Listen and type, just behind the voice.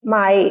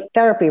my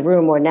therapy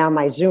room, or now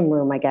my Zoom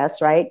room, I guess,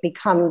 right,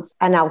 becomes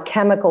an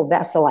alchemical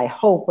vessel, I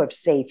hope, of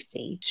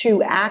safety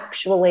to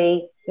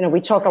actually, we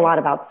talk a lot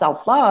about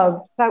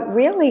self-love, but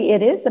really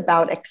it is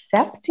about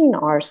accepting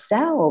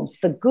ourselves,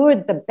 the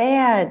good, the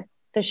bad,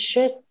 the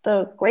shit,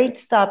 the great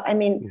stuff. I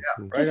mean,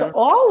 just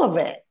all of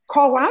it.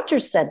 Carl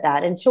Rogers said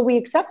that until we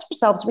accept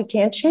ourselves, we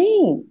can't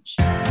change.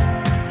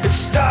 It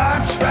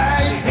starts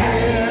right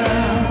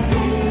here,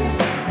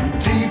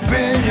 deep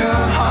in your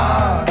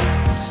heart.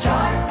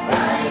 Start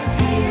right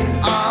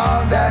here.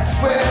 Oh, that's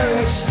where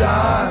it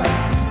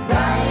starts.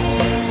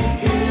 Right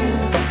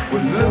here. We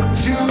look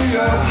to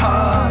your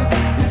heart.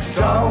 It's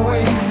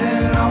always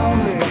and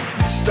only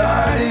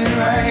starting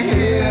right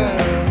here.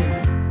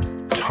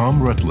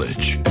 Tom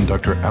Rutledge and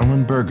Dr.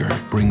 Alan Berger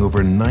bring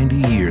over 90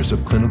 years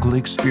of clinical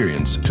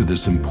experience to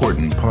this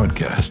important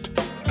podcast,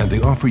 and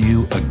they offer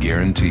you a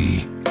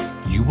guarantee.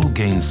 You will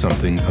gain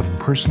something of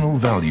personal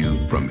value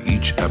from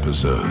each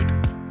episode.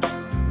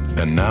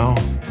 And now,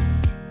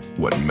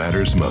 what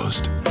matters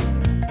most.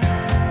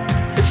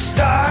 It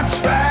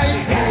starts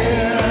right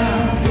here.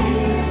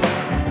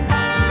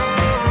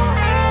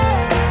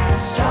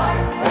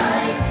 Start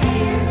right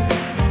here.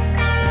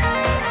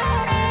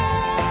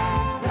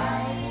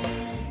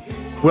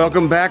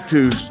 Welcome back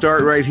to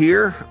Start Right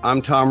Here.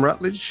 I'm Tom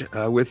Rutledge.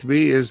 With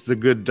me is the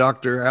good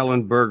Dr.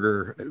 Alan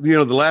Berger.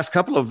 The last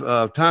couple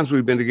of times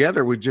we've been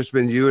together, we've just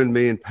been you and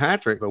me and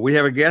Patrick, but we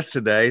have a guest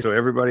today, so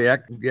everybody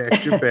act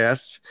your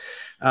best.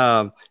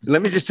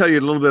 Let me just tell you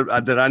a little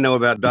bit that I know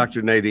about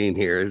Dr. Nadine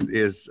here,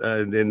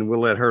 and then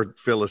we'll let her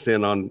fill us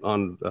in on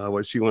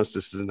what she wants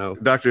us to know.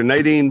 Dr.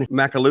 Nadine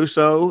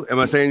Macaluso, am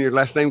I saying your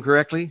last name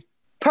correctly?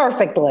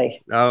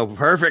 Perfectly. Oh,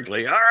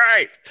 perfectly. All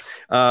right.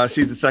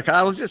 She's a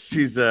psychologist.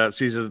 She's a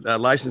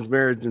licensed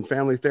marriage and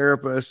family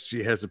therapist.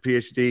 She has a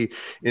PhD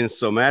in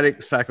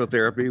somatic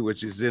psychotherapy,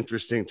 which is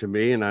interesting to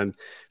me, and I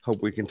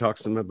hope we can talk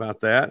some about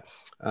that.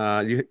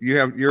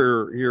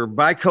 You're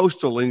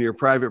bi-coastal in your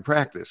private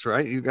practice,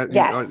 right?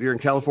 Yes. You're in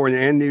California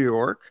and New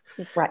York.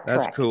 Right.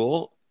 That's correct.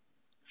 cool.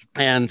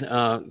 And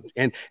so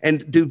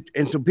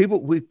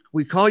people we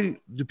call you.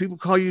 Do people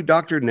call you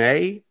Dr.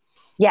 Nay?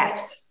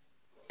 Yes.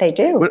 They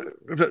do. But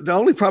the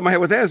only problem I have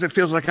with that is it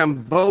feels like I'm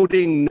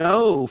voting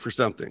no for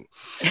something,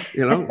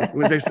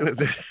 when they say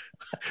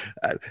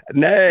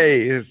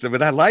Nay.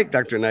 But I like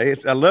Dr. Nay.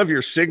 I love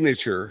your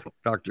signature,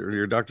 Doctor.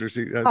 Your Doctor. I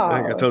think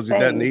I told you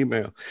that in the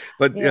email.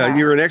 But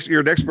you're an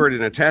expert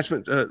in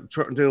attachment,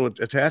 dealing with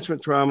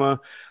attachment trauma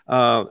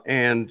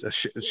and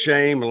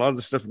shame. A lot of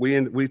the stuff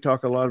we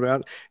talk a lot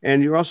about.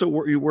 And you also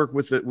work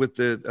with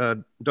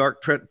the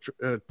dark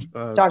tetrad.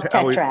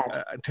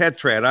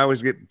 I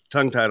always get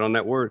tongue tied on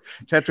that word.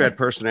 Tetrad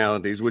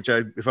personalities, which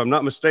if I'm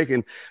not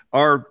mistaken,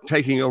 are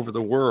taking over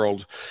the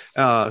world.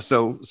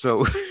 So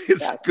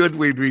it's good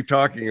we'd be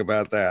talking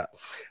about that.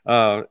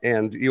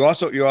 And you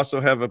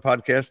also have a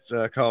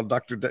podcast called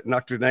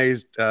Dr.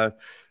 Nay's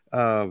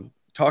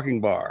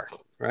Talking Bar,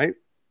 right?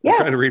 Yes.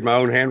 I'm trying to read my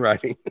own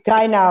handwriting.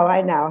 I know.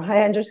 I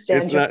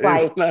understand your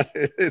plight.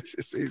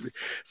 It's easy.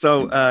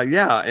 So,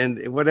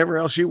 and whatever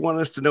else you want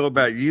us to know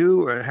about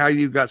you, how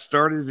you got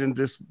started in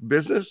this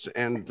business,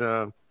 and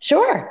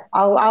sure,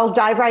 I'll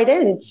dive right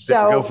in.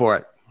 So, go for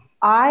it.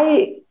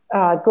 I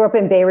grew up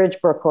in Bay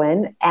Ridge,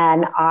 Brooklyn,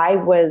 and I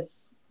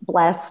was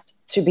blessed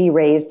to be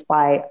raised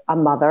by a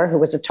mother who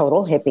was a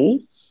total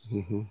hippie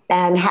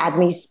and had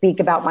me speak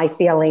about my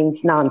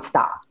feelings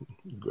nonstop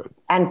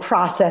and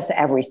process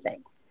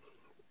everything.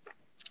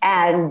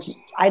 And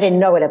I didn't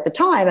know it at the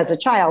time as a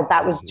child.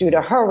 That was due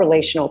to her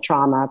relational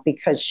trauma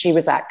because she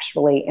was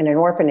actually in an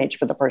orphanage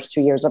for the first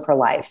 2 years of her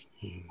life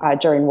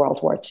during World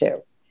War II.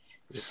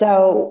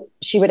 So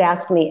she would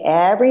ask me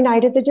every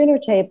night at the dinner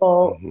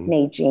table,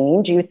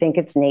 Nadine, do you think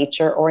it's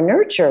nature or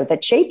nurture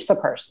that shapes a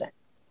person?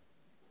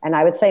 And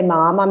I would say,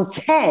 Mom, I'm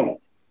 10.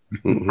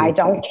 I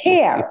don't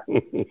care.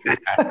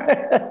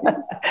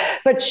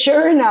 But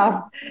sure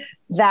enough,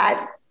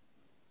 that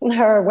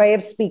her way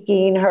of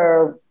speaking,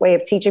 her way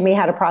of teaching me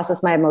how to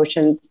process my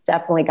emotions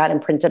definitely got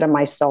imprinted on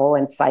my soul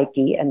and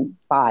psyche and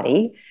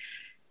body.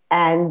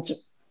 And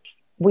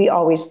we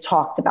always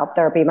talked about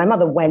therapy. My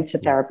mother went to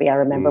therapy, I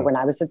remember, when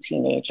I was a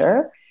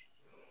teenager.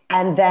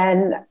 And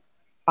then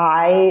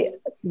I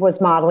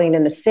was modeling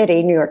in the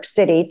city, New York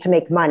City, to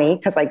make money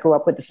because I grew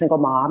up with a single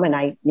mom and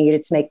I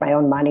needed to make my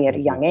own money at a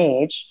young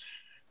age.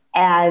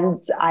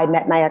 And I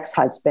met my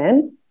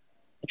ex-husband,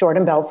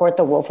 Jordan Belfort,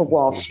 the Wolf of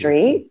Wall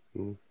Street.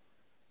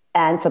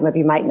 And some of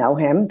you might know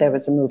him. There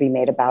was a movie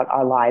made about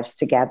our lives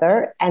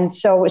together. And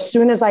so as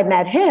soon as I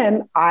met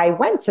him, I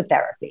went to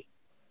therapy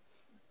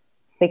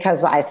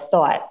because I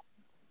thought,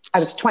 I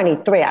was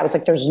 23. I was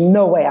like, there's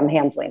no way I'm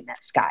handling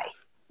this guy.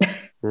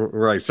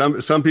 Right.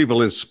 Some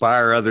people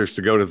inspire others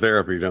to go to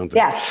therapy, don't they?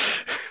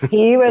 Yes.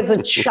 He was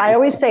I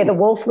always say the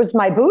wolf was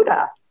my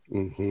Buddha.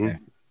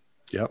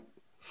 Yep.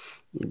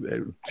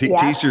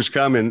 Teachers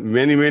come in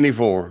many, many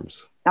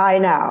forms. I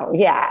know.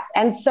 Yeah.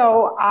 And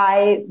so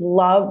I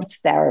loved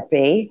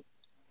therapy.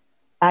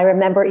 I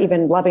remember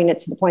even loving it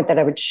to the point that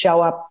I would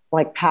show up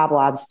like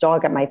Pavlov's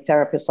dog at my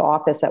therapist's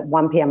office at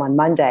 1 p.m. on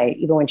Monday,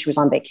 even when she was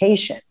on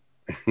vacation.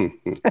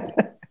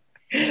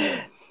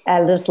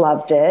 I just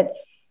loved it.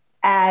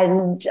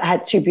 And I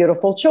had 2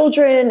 beautiful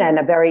children and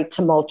a very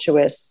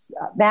tumultuous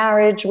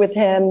marriage with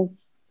him,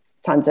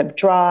 tons of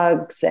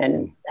drugs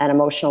and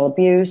emotional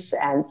abuse.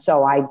 And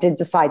so I did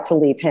decide to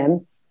leave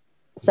him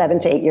 7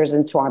 to 8 years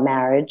into our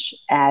marriage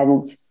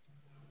and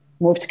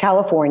moved to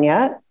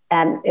California.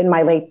 And in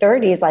my late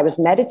 30s, I was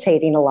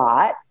meditating a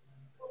lot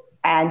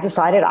and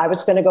decided I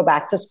was going to go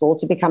back to school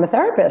to become a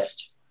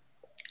therapist.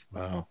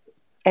 Wow.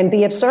 And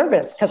be of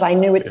service because I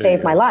knew it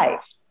saved my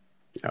life.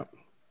 Yeah.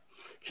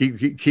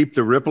 Keep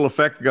the ripple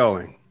effect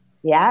going.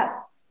 Yeah.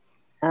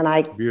 And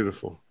I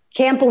beautiful.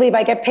 Can't believe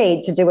I get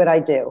paid to do what I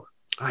do.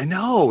 I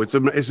know. It's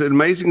an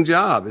amazing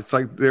job. It's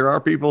like there are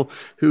people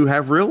who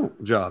have real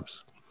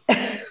jobs.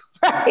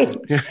 Right.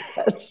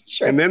 That's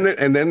true. And then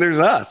there's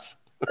us.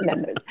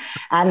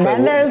 And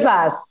then there's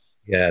us.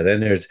 Yeah, then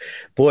there's,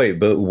 boy,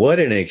 but what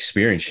an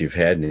experience you've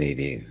had,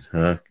 Nadine,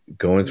 huh?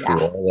 Going through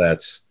all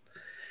that's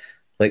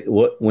like,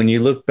 what, when you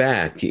look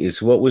back,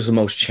 what was the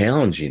most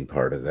challenging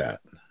part of that?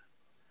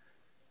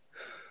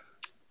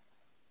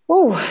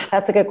 Oh,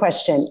 that's a good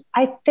question.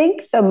 I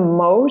think the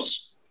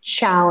most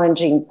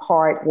challenging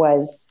part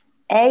was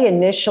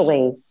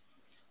initially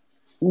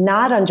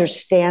not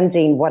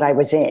understanding what I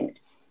was in.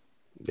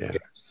 Yeah.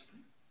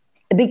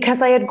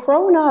 Because I had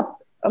grown up,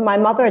 my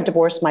mother had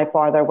divorced my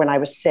father when I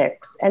was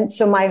 6. And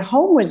so my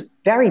home was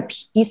very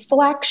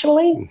peaceful,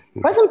 actually.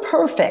 It wasn't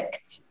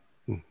perfect.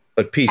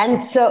 But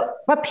peaceful.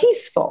 But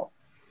peaceful.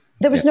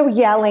 There was no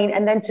yelling.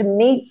 And then to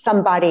meet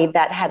somebody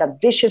that had a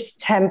vicious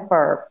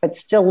temper, but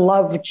still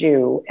loved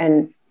you.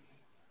 And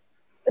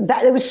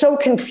that it was so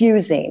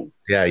confusing.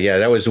 Yeah.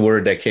 That was the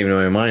word that came to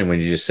my mind when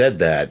you just said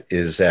that,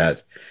 is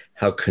that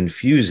how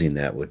confusing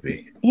that would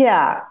be.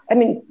 Yeah. I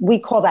mean, we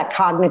call that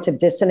cognitive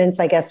dissonance,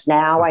 I guess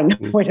now. I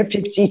know it at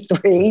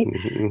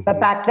 53. But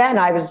back then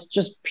I was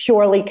just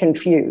purely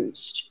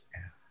confused.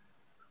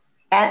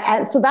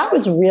 And so that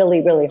was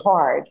really, really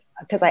hard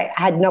because I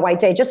had no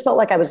idea. I just felt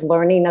like I was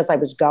learning as I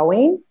was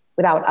going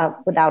without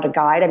a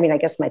guide. I mean, I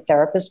guess my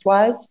therapist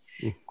was.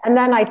 And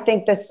then I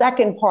think the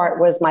second part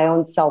was my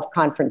own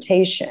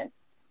self-confrontation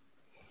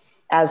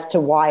as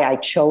to why I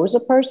chose a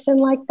person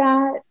like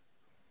that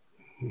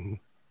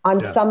on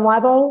some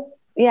level.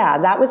 Yeah,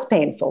 that was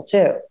painful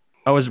too.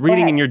 I was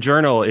reading in your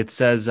journal, it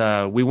says,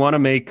 we want to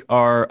make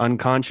our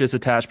unconscious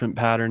attachment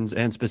patterns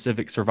and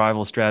specific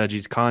survival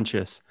strategies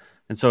conscious.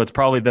 And so it's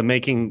probably the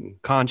making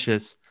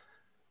conscious.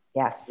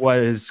 Yes.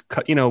 What's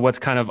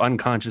kind of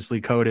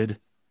unconsciously coded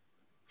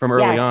from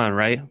early on,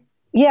 right?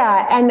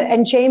 Yeah.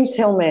 And James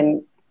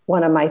Hillman,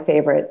 one of my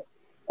favorite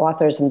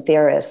authors and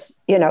theorists,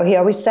 he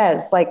always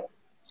says, like,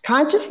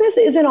 consciousness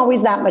isn't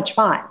always that much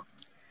fun.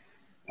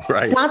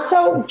 Right. It's not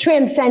so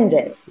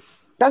transcendent.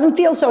 Doesn't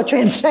feel so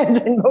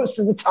transcendent most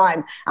of the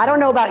time. I don't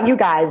know about you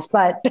guys,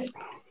 but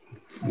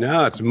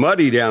no, it's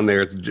muddy down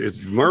there.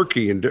 It's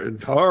murky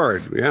and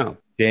hard. Yeah.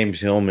 James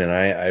Hillman,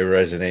 I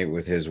resonate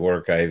with his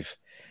work. I've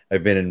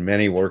been in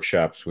many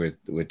workshops with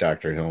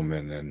Dr.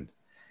 Hillman, and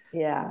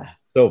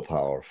so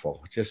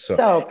powerful, just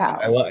so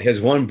powerful.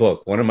 His one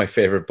book, one of my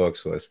favorite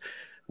books was,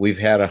 "We've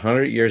had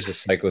 100 years of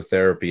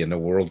psychotherapy and the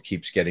world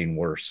keeps getting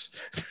worse."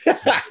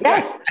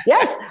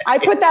 Yes. I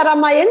put that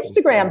on my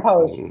Instagram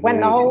post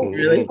when the whole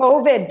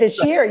COVID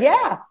this year.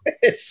 Yeah.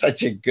 It's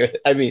such a good,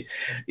 I mean,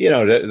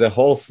 the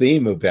whole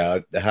theme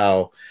about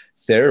how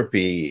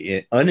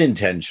therapy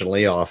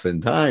unintentionally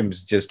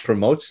oftentimes just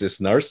promotes this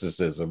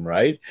narcissism,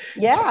 right?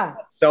 Yeah.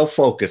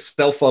 Self-focus.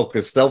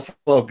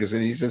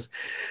 And he says,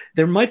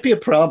 there might be a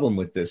problem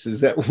with this,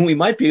 is that we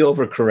might be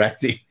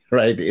overcorrecting,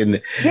 right?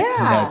 In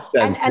that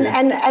sense.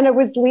 And it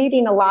was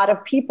leading a lot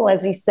of people,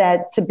 as he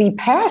said, to be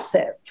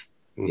passive.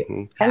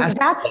 Mm-hmm. And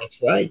that's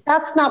right.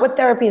 That's not what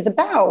therapy is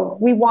about.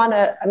 We want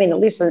to, I mean, at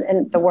least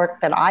in the work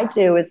that I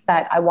do, is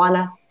that I want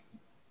to,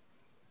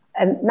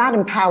 and not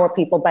empower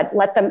people, but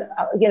let them,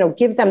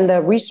 give them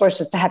the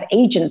resources to have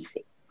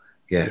agency.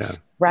 Yes.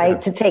 Right. Yeah.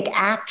 To take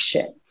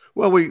action.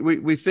 Well,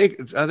 I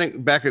think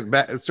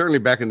certainly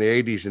back in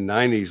the 80s and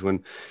 90s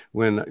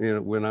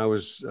when I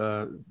was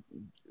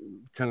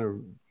kind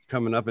of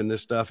coming up in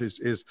this stuff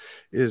is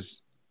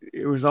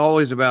it was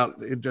always about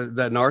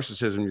that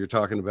narcissism you're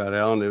talking about,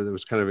 Alan. It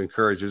was kind of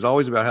encouraged. It was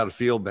always about how to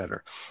feel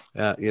better,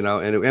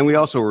 and we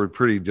also were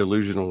pretty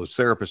delusional as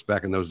therapists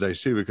back in those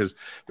days too, because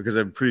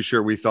I'm pretty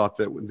sure we thought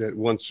that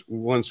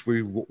once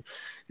we,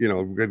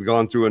 had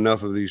gone through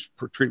enough of these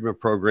treatment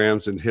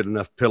programs and hit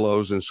enough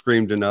pillows and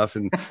screamed enough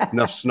and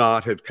enough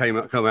snot had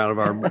come out of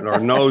our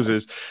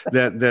noses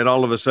that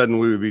all of a sudden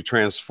we would be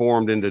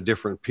transformed into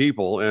different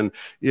people. And,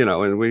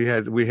 and we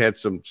had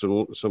some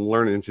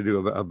learning to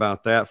do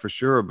about that for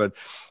sure. But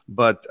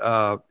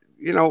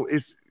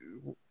it's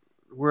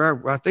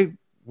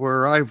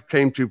where I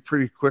came to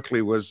pretty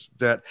quickly was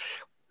that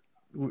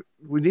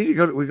we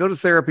go to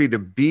therapy to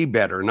be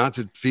better, not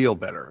to feel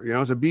better,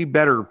 to be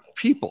better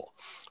people.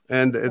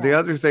 And the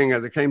other thing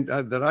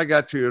that I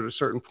got to at a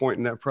certain point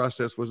in that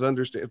process was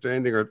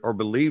understanding or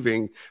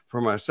believing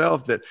for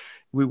myself that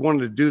we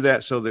wanted to do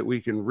that so that we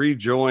can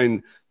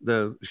rejoin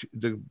the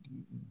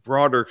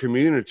broader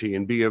community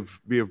and be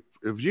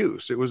of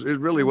use. It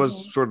really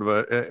was sort of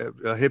a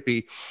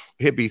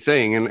hippie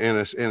thing in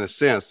a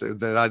sense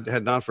that I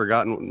had not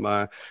forgotten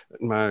my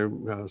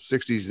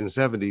 60s and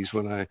 70s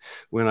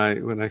when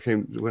I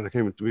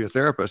came to be a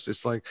therapist.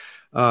 It's like,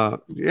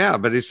 but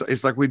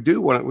it's like we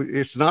do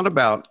it's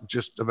not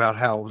just about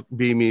how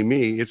be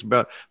me. It's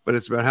about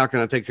how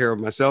can I take care of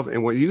myself.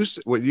 And what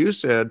you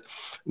said,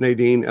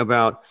 Nadine,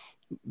 about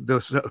the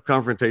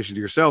confrontation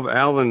to yourself,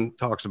 Alan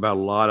talks about a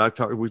lot.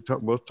 We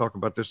both talk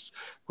about this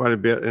quite a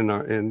bit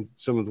in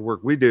some of the work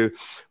we do,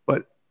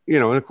 but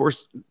and of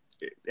course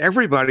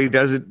everybody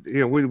does it.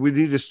 We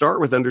need to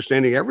start with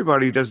understanding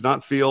everybody does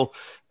not feel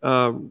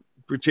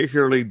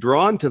particularly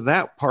drawn to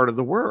that part of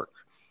the work.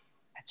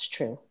 That's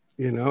true.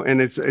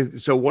 And it's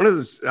so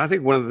I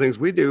think one of the things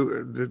we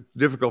do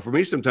difficult for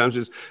me sometimes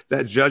is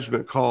that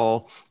judgment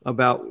call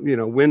about,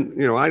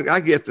 when, I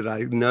get that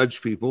I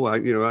nudge people,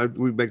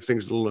 we make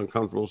things a little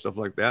uncomfortable, stuff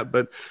like that.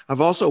 But I've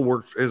also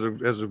worked as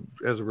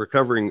a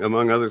recovering,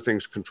 among other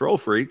things, control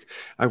freak.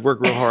 I've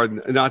worked real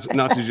hard not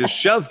to just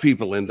shove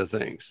people into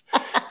things.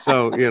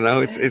 So,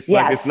 it's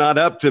like, it's not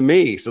up to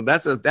me. So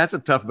that's a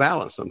tough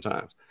balance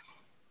sometimes.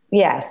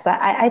 Yes.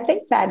 I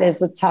think that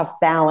is a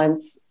tough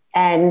balance.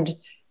 And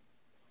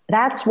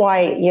that's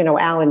why,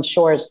 Alan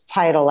Shore's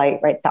title,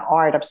 The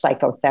Art of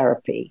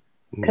Psychotherapy,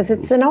 because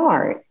it's an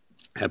art.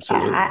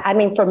 Absolutely. I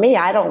mean, for me,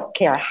 I don't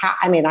care how,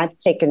 I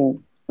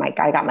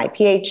got my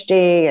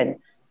PhD and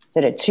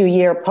did a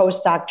 2-year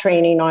postdoc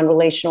training on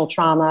relational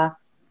trauma,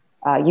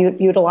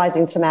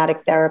 utilizing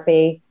somatic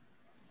therapy.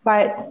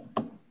 But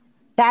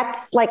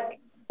that's like,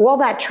 all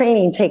that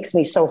training takes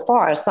me so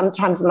far.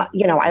 Sometimes,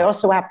 I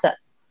also have to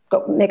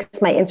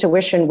mix my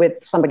intuition with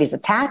somebody's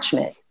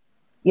attachment.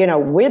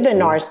 With a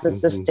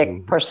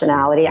narcissistic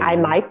personality, I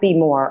might be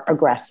more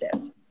aggressive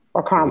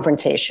or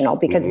confrontational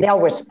because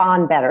they'll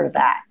respond better to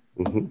that.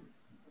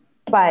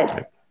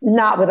 But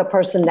not with a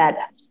person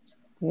that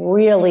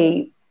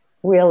really,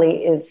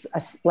 really is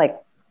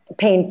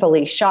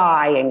painfully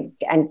shy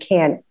and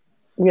can't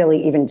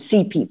really even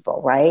see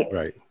people,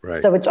 right?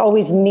 Right. So it's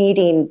always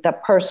meeting the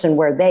person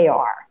where they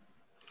are.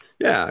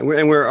 Yeah,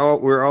 and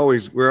we're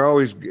always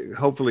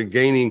hopefully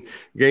gaining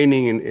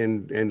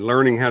and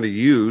learning how to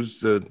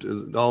use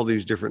all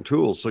these different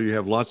tools. So you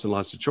have lots and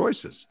lots of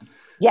choices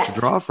to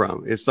draw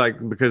from. It's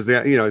like, because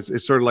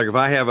it's sort of like if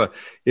I have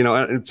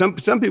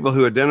some people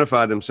who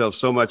identify themselves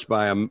so much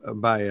by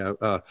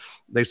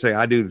they say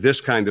I do this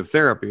kind of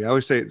therapy. I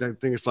always say, I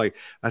think it's like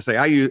I say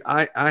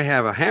I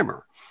have a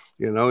hammer,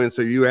 and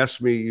so you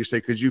ask me, you say,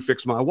 could you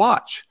fix my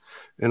watch?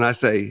 And I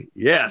say,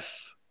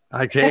 yes,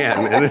 I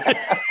can.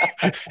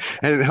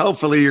 And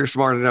hopefully you're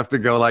smart enough to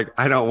go like,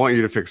 I don't want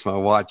you to fix my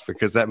watch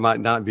because that might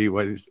not be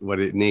what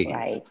it needs.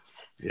 Right.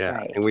 Yeah.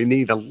 Right. And we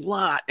need a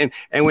lot. And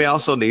we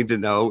also need to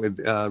know,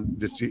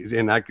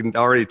 and I can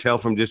already tell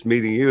from just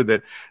meeting you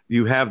that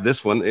you have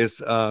this one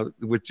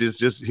which is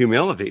just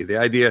humility. The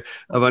idea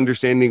of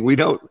understanding we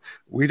don't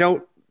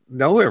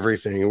know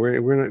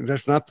everything.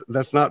 That's not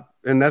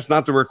and that's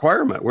not the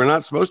requirement. We're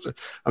not supposed to.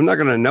 I'm not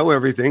going to know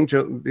everything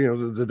till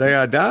the day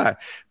I die.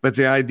 But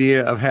the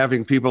idea of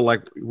having people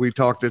like we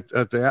talked at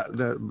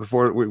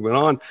before we went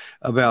on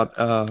about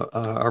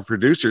our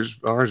producers,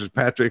 ours is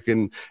Patrick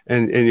and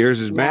yours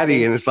is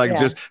Maddie, and it's like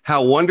just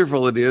how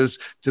wonderful it is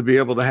to be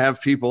able to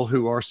have people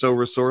who are so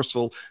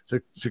resourceful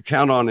to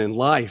count on in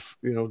life.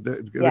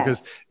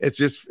 Because it's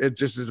just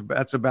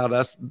that's about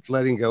us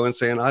letting go and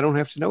saying I don't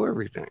have to know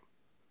everything.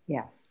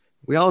 Yes.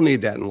 We all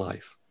need that in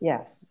life.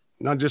 Yes.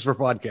 Not just for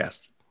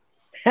podcasts.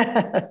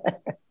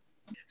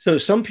 So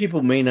some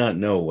people may not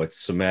know what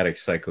somatic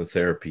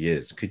psychotherapy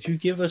is. Could you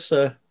give us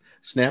a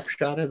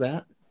snapshot of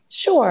that?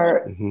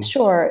 Sure.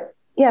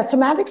 Yeah,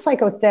 somatic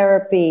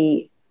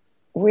psychotherapy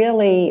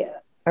really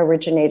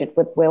originated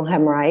with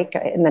Wilhelm Reich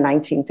in the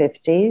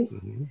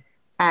 1950s.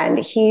 And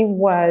he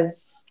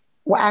was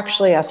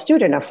actually a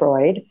student of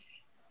Freud.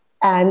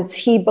 And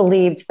he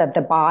believed that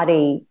the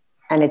body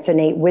and its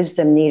innate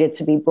wisdom needed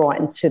to be brought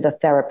into the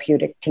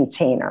therapeutic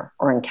container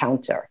or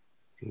encounter.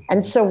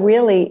 And so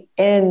really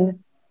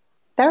in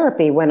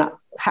therapy,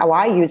 how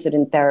I use it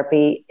in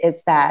therapy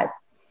is that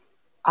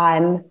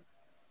I'm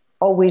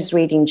always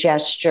reading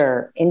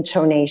gesture,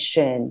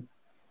 intonation,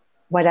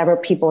 whatever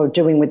people are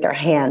doing with their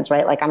hands,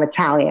 right? Like I'm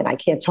Italian, I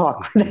can't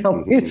talk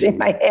without using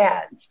my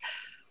hands.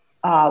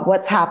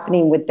 What's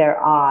happening with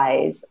their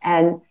eyes.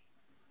 And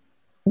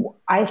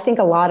I think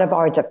a lot of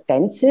our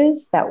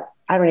defenses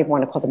I don't even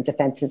want to call them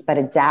defenses, but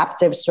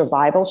adaptive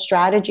survival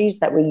strategies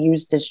that we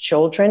used as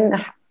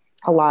children,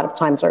 a lot of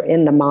times are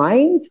in the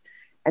mind.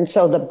 And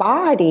so the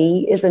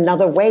body is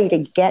another way to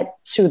get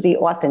to the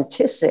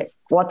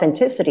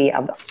authenticity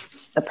of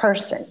the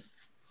person.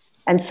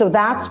 And so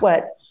that's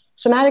what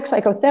somatic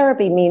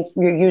psychotherapy means.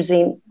 You're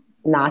using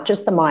not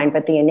just the mind,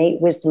 but the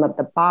innate wisdom of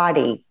the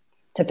body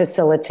to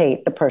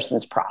facilitate the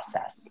person's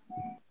process.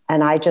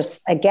 And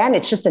again,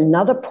 it's just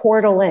another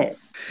portal in.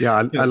 Yeah,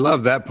 I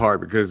love that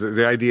part, because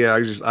the idea,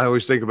 I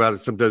always think about it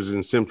sometimes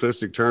in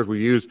simplistic terms.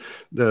 We use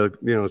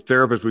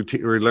therapists,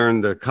 we learn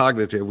the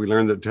cognitive, we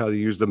learn how to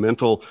use the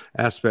mental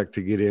aspect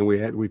to get in.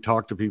 We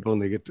talk to people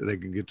and they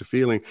can get the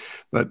feeling,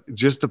 but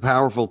just the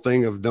powerful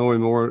thing of knowing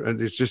more, and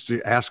it's just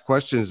to ask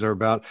questions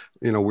about,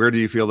 where do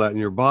you feel that in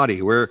your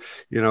body? Where,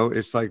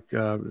 it's like,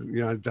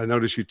 I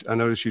notice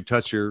you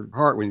touch your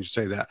heart when you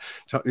say that,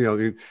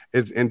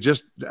 and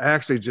just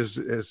actually just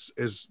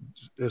as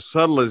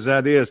subtle as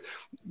that is,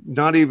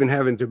 not even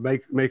having to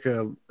make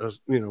a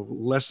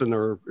lesson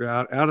or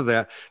out of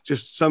that,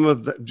 just some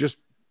of the, just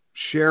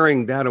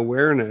sharing that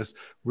awareness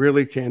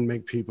really can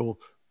make people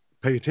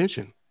pay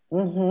attention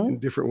in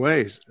different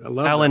ways. I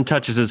love Alan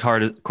touches his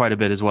heart quite a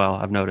bit as well,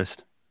 I've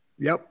noticed.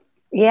 Yep.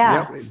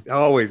 Yeah. Yep.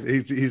 Always.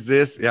 He's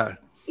this. Yeah.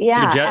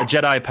 Yeah. It's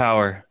your Jedi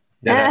power.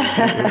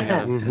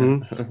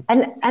 And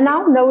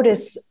I'll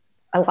notice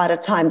a lot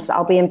of times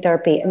I'll be in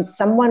therapy and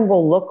someone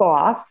will look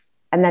off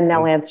and then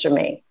they'll answer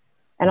me.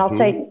 And I'll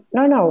say,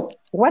 no,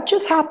 what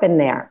just happened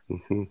there?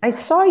 I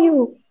saw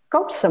you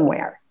go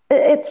somewhere.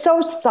 It's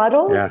so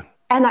subtle. Yeah.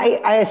 And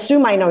I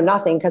assume I know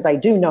nothing, because I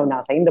do know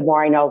nothing. The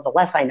more I know, the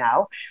less I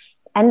know.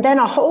 And then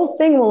a whole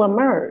thing will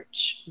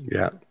emerge.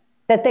 Yeah.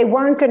 That they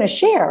weren't going to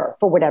share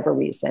for whatever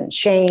reason,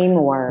 shame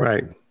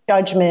or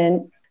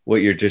judgment. What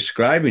you're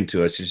describing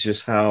to us is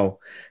just how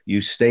you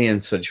stay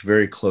in such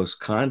very close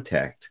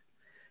contact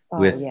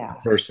with the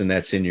person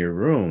that's in your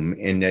room,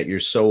 and that you're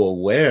so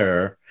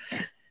aware.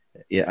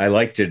 I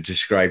like to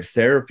describe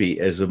therapy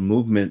as a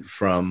movement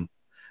from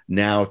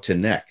now to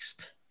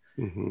next,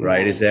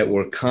 right? Is that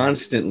we're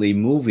constantly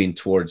moving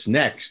towards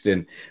next.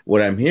 And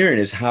what I'm hearing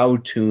is how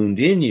tuned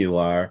in you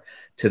are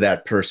to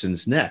that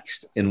person's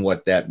next and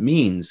what that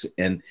means,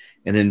 and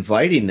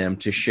inviting them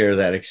to share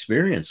that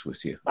experience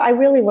with you. I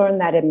really learned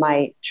that in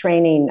my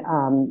training,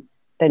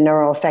 the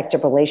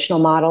neuroaffective relational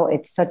model.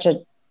 It's such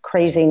a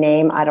crazy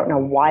name. I don't know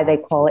why they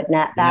call it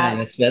that.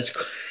 Yeah, that's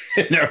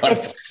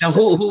now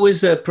who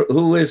is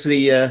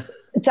the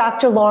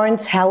Dr.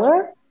 Lawrence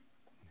Heller,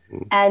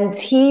 and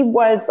he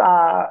was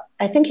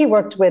I think he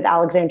worked with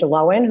Alexander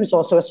Lowen, who's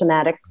also a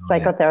somatic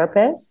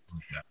psychotherapist.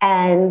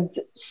 And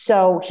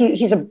so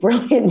he's a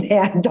brilliant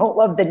man. Don't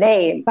love the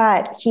name,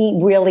 but he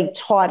really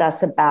taught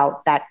us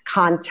about that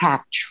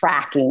contact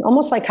tracking,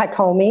 almost like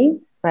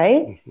Hakomi,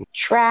 right?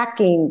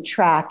 Tracking.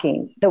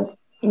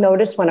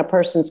 Notice when a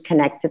person's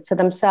connected to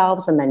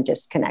themselves and then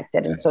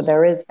disconnected. And so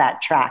there is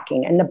that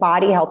tracking, and the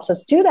body helps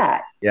us do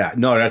that. Yeah,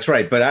 no, that's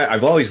right. But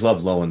I've always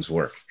loved Lowen's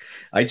work.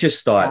 I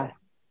just thought,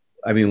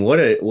 I mean, what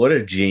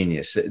a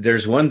genius.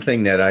 There's one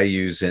thing that I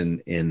use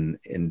in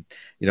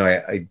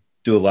I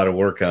do a lot of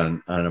work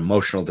on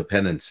emotional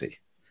dependency.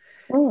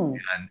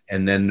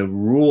 And then the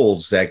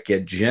rules that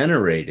get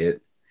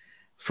generated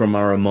from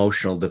our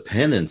emotional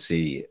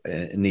dependency.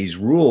 And these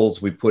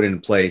rules we put in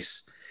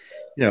place,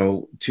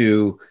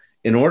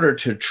 in order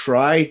to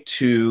try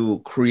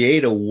to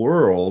create a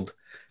world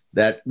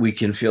that we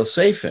can feel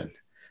safe in,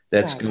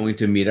 that's going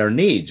to meet our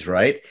needs,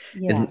 right?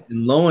 Yeah. And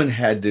Lowen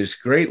had this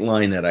great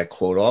line that I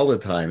quote all the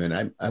time,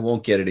 and I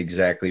won't get it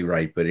exactly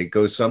right, but it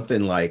goes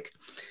something like,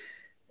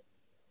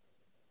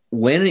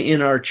 when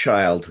in our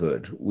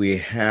childhood we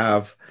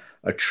have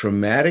a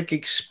traumatic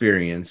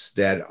experience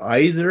that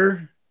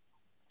either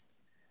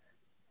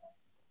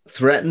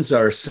threatens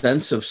our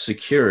sense of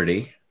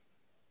security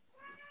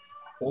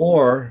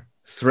or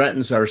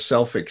threatens our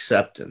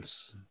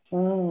self-acceptance.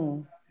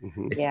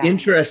 It's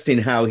interesting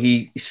how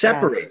he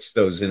separates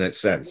those in a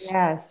sense.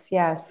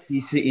 Yes.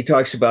 He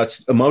talks about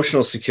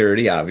emotional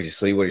security,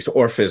 obviously,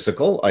 or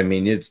physical. I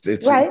mean,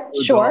 it's right,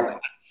 sure.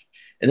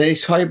 And then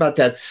he's talking about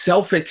that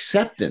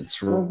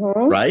self-acceptance,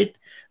 right?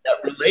 That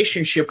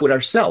relationship with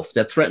ourself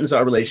that threatens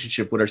our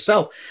relationship with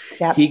ourself.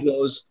 Yep. He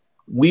goes,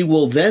 we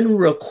will then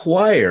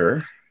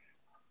require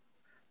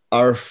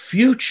our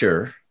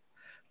future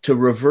to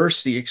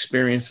reverse the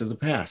experience of the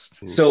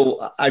past.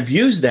 So I've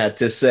used that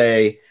to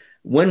say,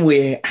 when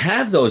we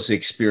have those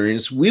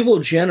experiences, we will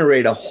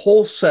generate a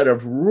whole set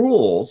of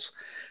rules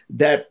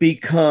that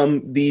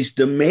become these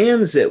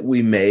demands that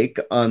we make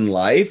on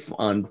life,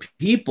 on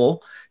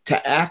people,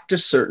 to act a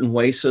certain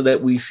way so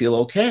that we feel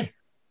okay.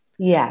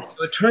 Yes.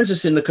 So it turns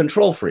us into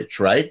control freaks,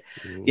 right?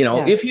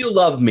 If you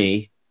love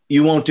me,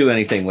 you won't do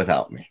anything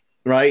without me,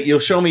 right? You'll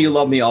show me you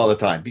love me all the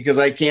time because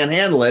I can't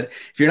handle it.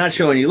 If you're not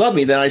showing you love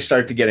me, then I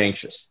start to get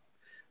anxious.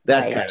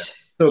 That kind of.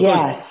 So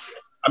yes.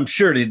 I'm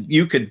sure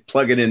you could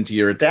plug it into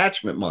your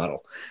attachment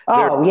model.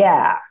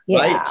 Yeah.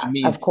 Right? I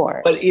mean, of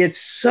course. But it's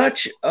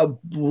such a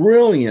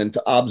brilliant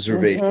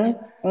observation.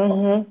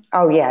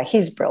 Oh, yeah.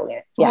 He's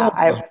brilliant.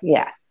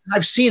 Yeah.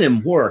 I've seen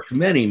him work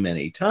many,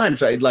 many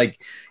times.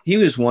 He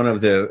was one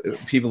of the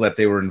people that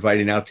they were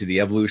inviting out to the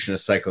Evolution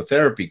of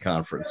Psychotherapy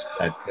conference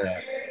at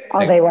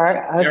they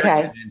were?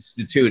 Okay.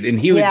 Institute. And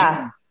he would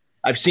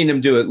I've seen him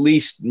do at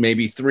least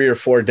maybe 3 or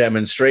 4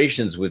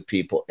 demonstrations with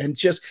people. And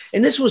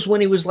this was when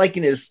he was like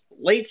in his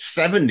late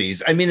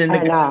 70s. I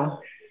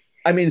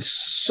mean,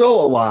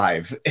 so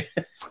alive.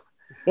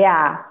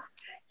 Yeah.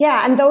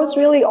 Yeah. And those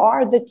really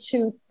are the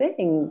two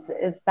things,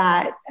 is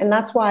that, and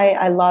that's why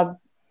I love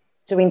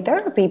doing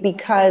therapy,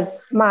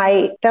 because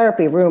my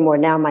therapy room, or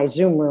now my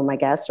Zoom room, I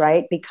guess,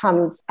 right,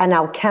 becomes an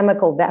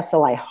alchemical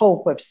vessel, I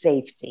hope, of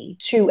safety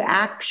to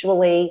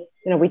actually,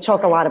 we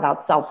talk a lot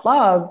about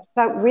self-love,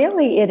 but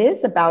really it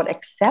is about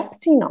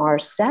accepting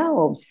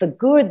ourselves, the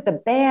good, the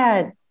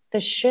bad, the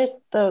shit,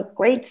 the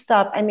great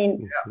stuff. I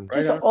mean,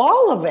 just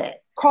all of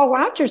it. Carl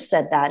Rogers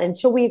said that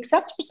until we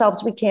accept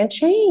ourselves, we can't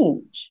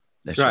change.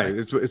 That's right.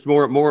 It's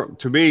more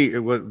to me.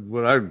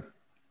 What I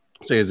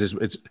say is this: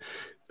 it's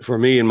for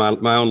me in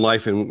my own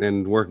life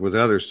and working with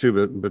others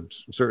too, but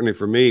certainly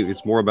for me,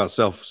 it's more about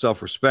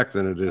self-respect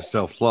than it is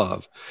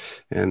self-love.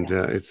 And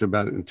it's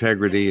about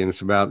integrity, and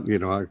it's about,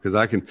 because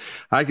I can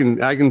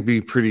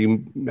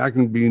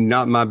be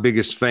not my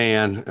biggest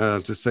fan,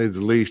 to say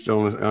the least,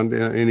 on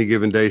any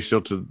given day,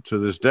 still to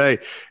this day,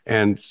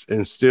 and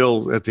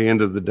still at the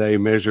end of the day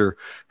measure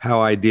how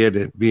I did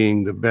at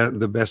being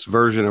the best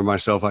version of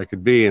myself I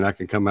could be, and I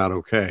can come out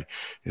okay.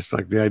 It's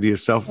like the idea of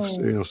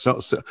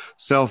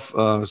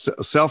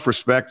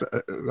self-respect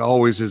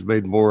always has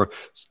made more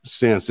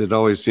sense. It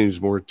always seems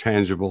more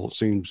tangible. It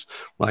seems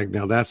like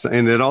now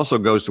and it also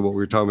goes to what we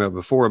were talking about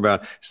before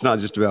about it's not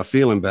just about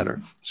feeling better.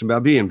 It's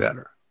about being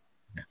better.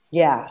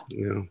 Yeah.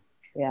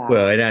 Yeah.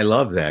 Well, and I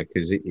love that,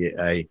 because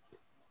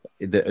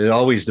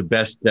always the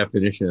best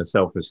definition of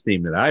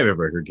self-esteem that I've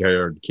ever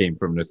heard came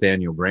from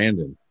Nathaniel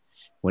Branden,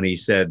 when he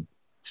said,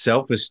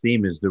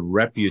 self-esteem is the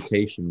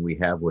reputation we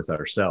have with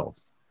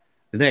ourselves.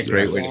 Isn't that a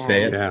great way to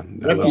say it? Yeah.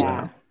 I love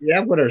that. Yeah,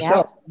 with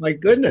ourselves. Yeah. My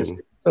goodness.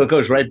 So it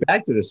goes right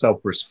back to the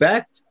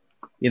self-respect.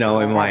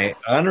 Am I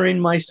honoring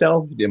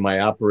myself? Am I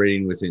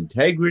operating with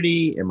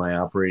integrity? Am I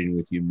operating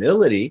with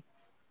humility?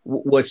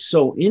 What's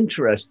so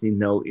interesting,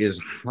 though, is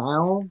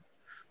how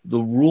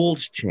the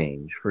rules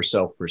change for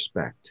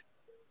self-respect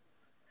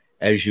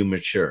as you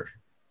mature,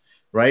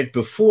 right?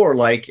 Before,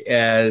 like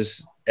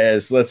as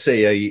let's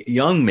say a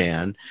young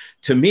man,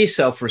 to me,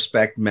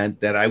 self-respect meant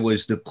that I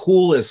was the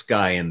coolest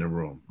guy in the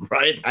room,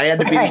 right? I had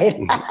to be,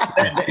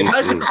 if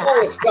I was the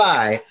coolest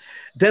guy,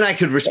 then I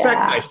could respect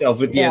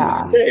myself at the end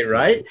of the day,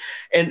 right?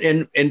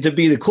 And to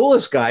be the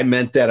coolest guy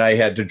meant that I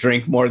had to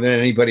drink more than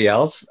anybody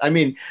else. I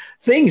mean,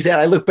 things that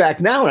I look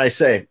back now and I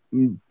say,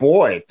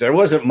 boy, there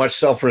wasn't much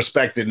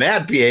self-respect in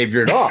that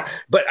behavior at all.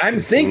 But I'm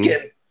thinking,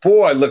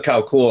 boy, look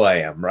how cool I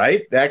am,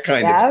 right? That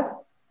kind of.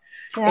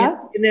 Yeah.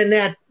 And then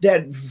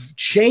that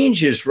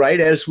changes, right?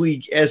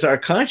 As our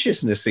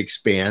consciousness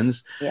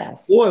expands. Yes.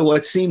 Boy,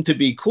 what seemed to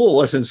be cool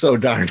wasn't so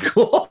darn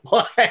cool.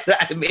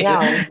 I mean,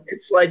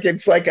 it's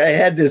like I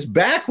had this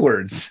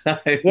backwards.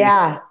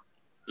 Yeah.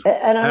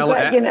 And I'm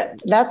glad,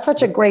 that's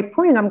such a great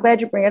point. I'm glad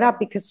you bring it up,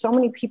 because so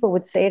many people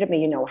would say to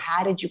me,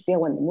 how did you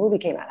feel when the movie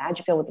came out? How did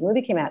you feel when the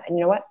movie came out? And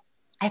you know what?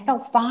 I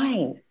felt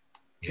fine.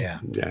 Yeah.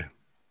 Yeah.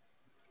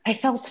 I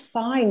felt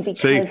fine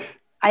because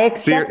I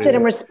accepted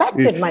and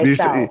respected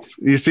myself.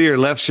 You see her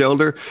left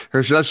shoulder,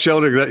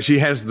 she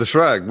has the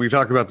shrug. We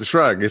talk about the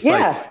shrug. It's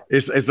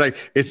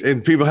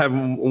and people have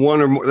one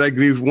or more, like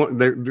these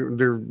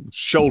they're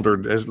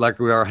shouldered as like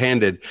we are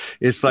handed.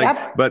 It's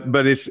like,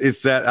 but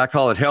it's that, I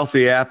call it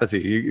healthy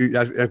apathy.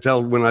 I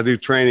tell, when I do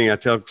training, I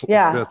tell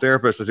the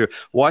therapists, I say,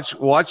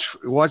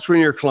 watch when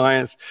your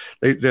clients,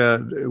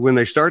 when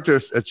they start to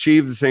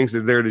achieve the things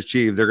that they're to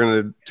achieve,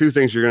 two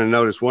things you're going to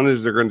notice. One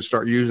is they're going to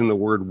start using the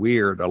word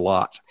weird a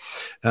lot.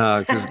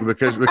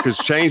 Because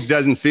change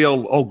doesn't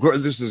feel,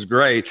 this is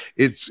great.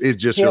 It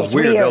just feels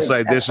weird. They'll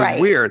say this is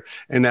weird,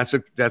 and that's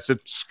a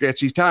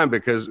sketchy time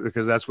because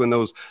that's when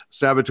those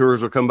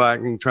saboteurs will come back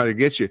and try to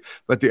get you.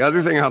 But the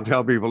other thing I'll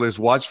tell people is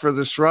watch for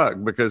the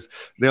shrug, because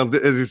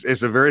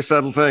it's a very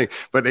subtle thing.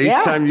 But each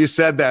time you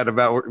said that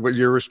about what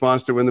your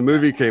response to when the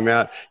movie came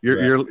out,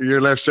 your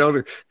left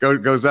shoulder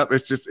goes up.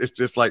 It's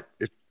just like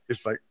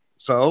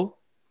so.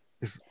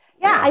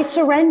 I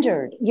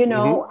surrendered.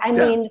 I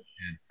mean.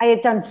 I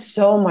had done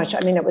so much.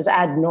 I mean, it was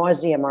ad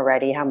nauseum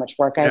already how much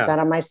work I had done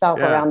on myself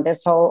around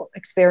this whole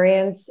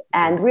experience.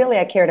 And really,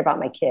 I cared about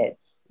my kids.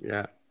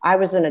 Yeah. I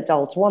was an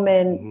adult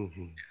woman.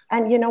 Mm-hmm.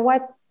 And you know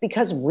what?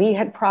 Because we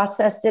had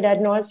processed it ad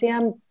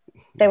nauseum,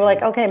 they were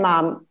like, okay,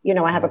 Mom,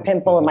 I have a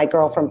pimple and my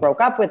girlfriend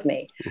broke up with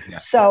me.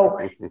 So,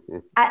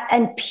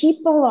 and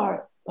people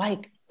are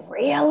like,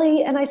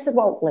 really? And I said,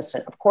 well,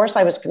 listen, of course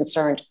I was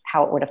concerned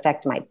how it would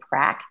affect my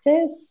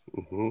practice,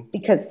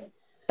 because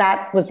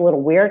that was a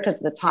little weird, because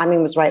the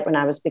timing was right when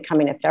I was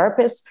becoming a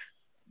therapist.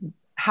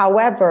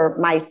 However,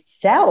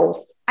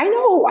 myself, I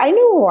knew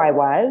who I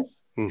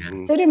was.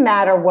 Mm-hmm. So it didn't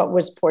matter what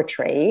was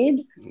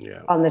portrayed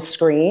on the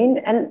screen.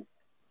 And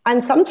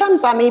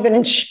sometimes I'm even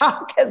in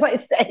shock as I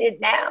say it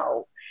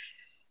now,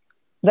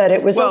 that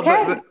it was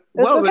okay.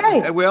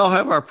 But we all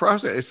have our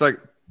process. It's like,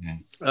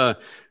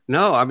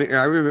 no, I mean,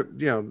 I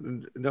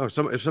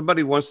remember, if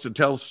somebody wants to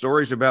tell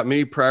stories about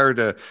me prior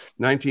to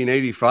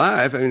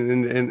 1985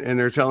 and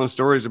they're telling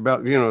stories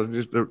about,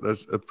 just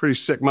a pretty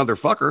sick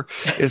motherfucker,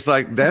 it's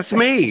like, that's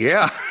me.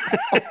 Yeah.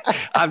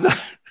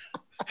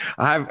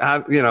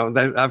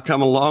 I've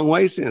come a long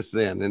way since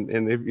then.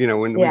 And if,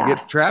 when we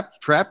get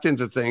trapped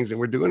into things and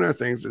we're doing our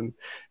things and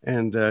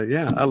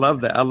I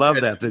love that. I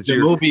love that. The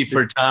movie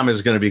for Tom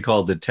is going to be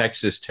called The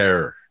Texas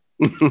Terror.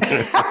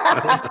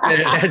 that's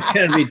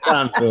going to be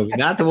Tom's movie,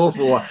 not The Wolf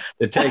of Wall.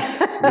 The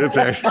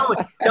Texas.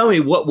 Tell me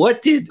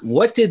what did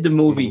the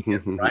movie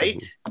get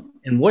right,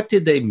 and what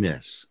did they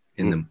miss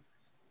in the?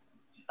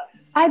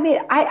 I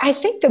mean, I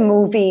think the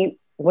movie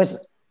was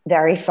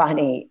very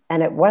funny,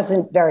 and it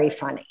wasn't very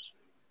funny.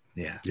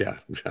 Yeah,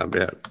 I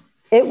bet.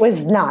 It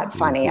was not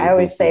funny. I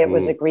always say it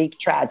was a Greek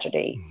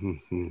tragedy.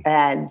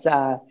 And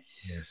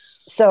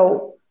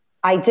so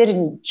I did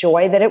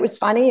enjoy that it was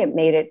funny. It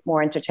made it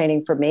more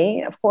entertaining for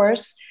me, of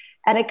course.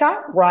 And it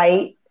got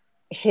right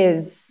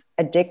his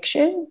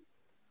addiction.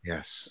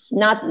 Yes.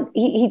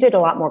 He did a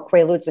lot more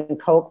Quaaludes and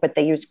Coke, but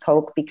they used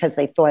Coke because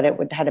they thought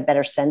it had a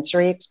better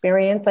sensory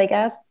experience, I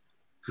guess.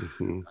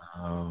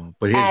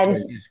 But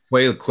his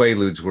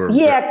Quaaludes were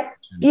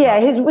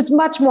his was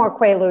much more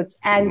Quaaludes,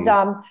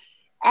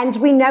 and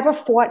we never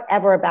fought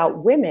ever about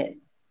women.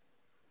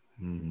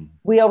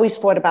 We always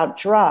fought about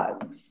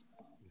drugs.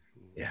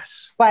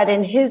 Yes, but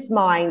in his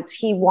mind,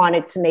 he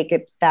wanted to make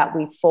it that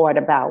we fought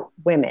about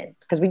women,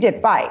 because we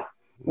did fight.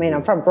 I mean,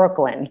 I'm from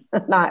Brooklyn,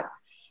 not.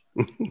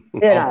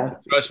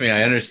 Trust me,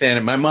 I understand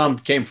it. My mom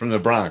came from the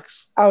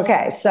Bronx.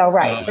 Okay,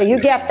 so you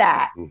get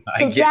that.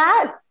 So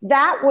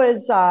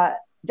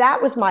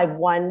that was my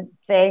one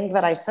thing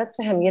that I said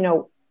to him.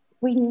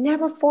 We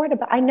never fought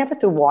about. I never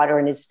threw water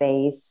in his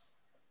face.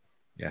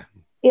 Yeah.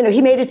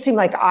 He made it seem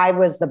like I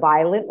was the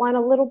violent one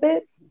a little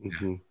bit.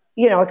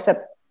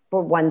 Except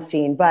for one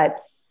scene, but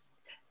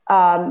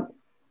and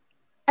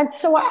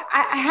so I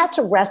had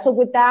to wrestle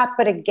with that.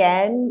 But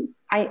again,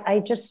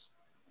 I just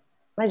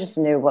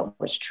knew what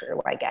was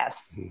true, I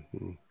guess.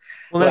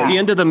 Well, at the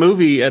end of the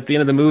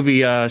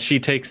movie, she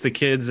takes the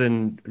kids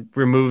and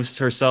removes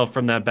herself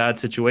from that bad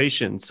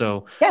situation.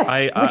 So yes,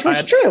 which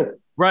was true.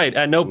 Right.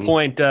 At no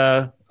point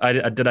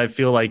did I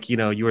feel like,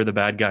 you were the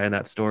bad guy in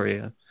that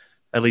story,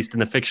 at least in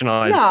the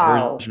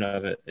fictionalized version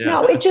of it. Yeah.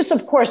 No, it just,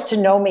 of course, to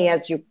know me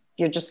as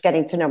you're just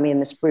getting to know me in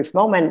this brief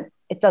moment,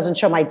 it doesn't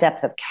show my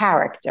depth of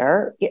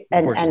character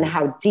and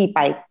how deep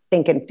I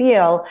think and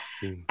feel.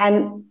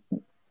 And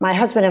my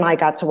husband and I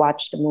got to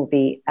watch the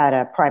movie at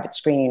a private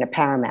screening at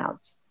Paramount.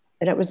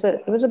 And it was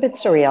a bit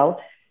surreal.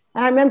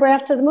 And I remember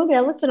after the movie, I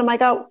looked at him, I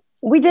go,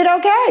 we did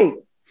okay.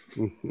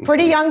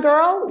 Pretty young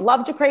girl,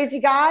 loved a crazy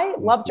guy,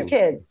 loved her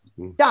kids.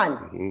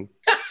 Done.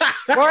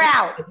 We're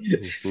out.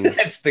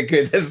 That's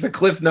the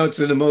Cliff Notes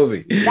of the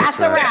movie. That's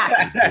a wrap.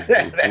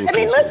 I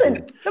mean, listen,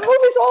 the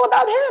movie's all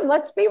about him.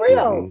 Let's be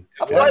real.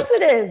 Of course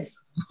it is.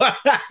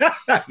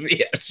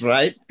 Yes,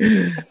 right?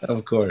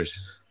 Of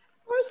course.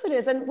 Of course it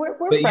is. And we're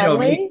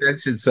friendly.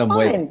 That's in some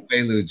way,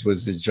 Quaaludes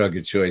was his drug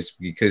of choice,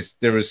 because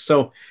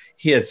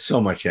he had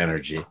so much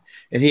energy,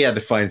 and he had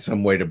to find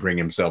some way to bring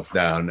himself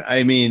down.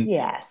 I mean,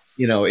 yes,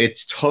 it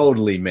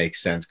totally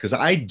makes sense, because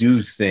I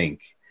do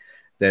think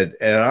that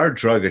our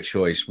drug of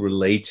choice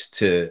relates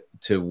to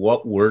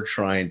what we're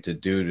trying to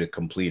do to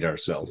complete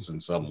ourselves in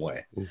some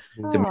way.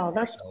 Oh,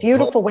 that's a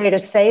beautiful way to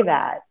say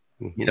that.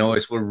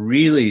 As we're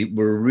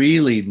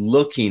really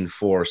looking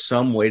for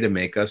some way to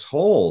make us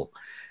whole.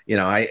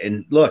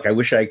 I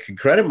wish I could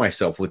credit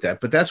myself with that,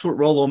 but that's what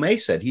Rollo May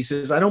said. He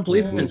says, I don't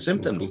believe in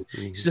symptoms.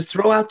 He says,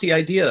 throw out the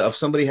idea of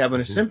somebody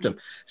having a symptom.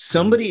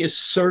 Somebody is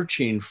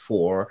searching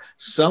for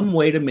some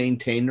way to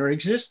maintain their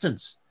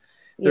existence.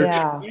 They're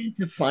trying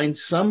to find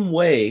some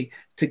way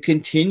to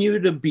continue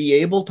to be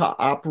able to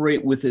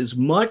operate with as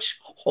much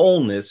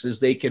wholeness as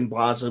they can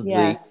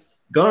possibly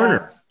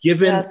garner,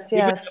 given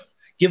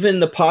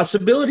the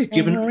possibilities,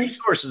 given the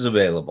resources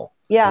available.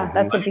 Yeah,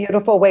 that's a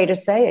beautiful way to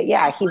say it.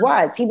 Yeah, he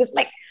was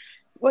like,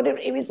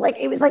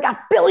 it was like a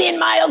billion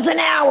miles an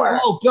hour.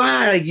 Oh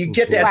God, you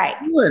get that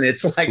feeling.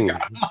 It's like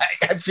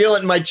I feel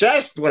it in my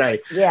chest when I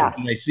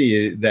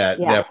see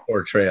that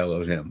portrayal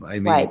of him. I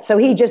mean, so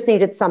he just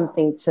needed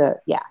something to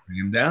bring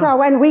him down.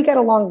 No, and we get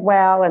along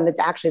well. And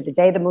actually, the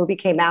day the movie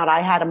came out,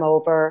 I had him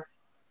over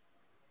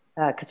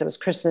because it was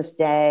Christmas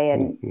Day,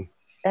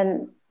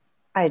 and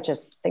I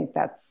just think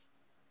that's.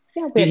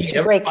 Yeah, did he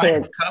ever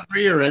find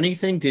recovery or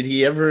anything? Did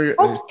he ever?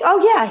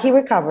 Oh yeah, he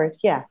recovered.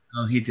 Yeah.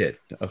 Oh, he did.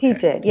 Okay. He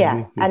did.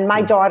 Yeah. And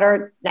my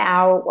daughter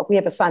now, we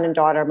have a son and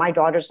daughter. My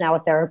daughter's now a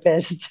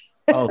therapist.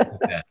 Oh,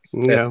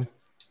 yeah.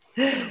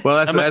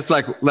 Well, that's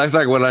like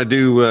when I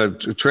do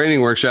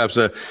training workshops.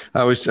 I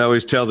always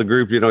tell the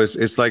group,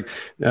 it's like,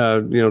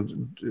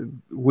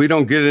 we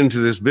don't get into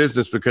this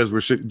business because we're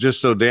just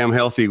so damn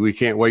healthy. We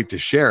can't wait to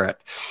share it.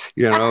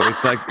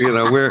 It's like,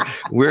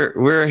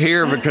 we're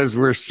here because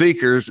we're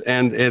seekers,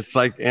 and it's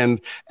like,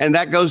 and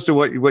that goes to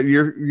what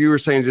you were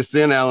saying just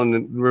then, Alan.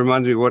 It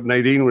reminds me of what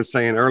Nadine was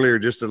saying earlier,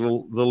 just a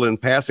little in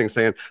passing,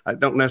 saying I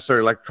don't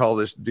necessarily like to call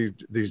these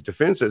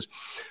defenses,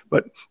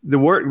 but the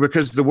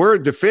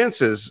word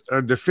defenses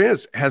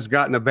defense has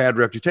gotten a bad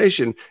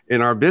reputation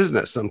in our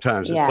business.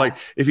 Sometimes it's like,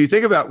 if you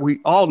think about, we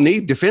all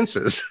need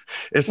defenses.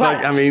 It's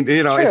like, I mean,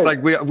 you know, it's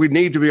like we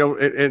need to be able,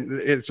 and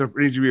it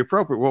needs to be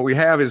appropriate. What we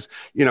have is,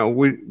 you know,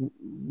 we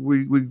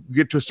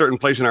get to a certain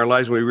place in our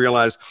lives and we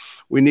realize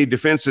we need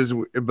defenses,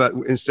 but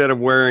instead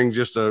of wearing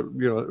just some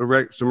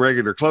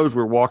regular clothes,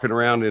 we're walking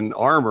around in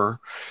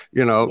armor,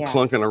 you know,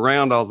 clunking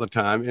around all the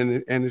time.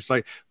 And it's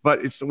like,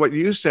 but it's what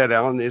you said,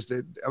 Alan, is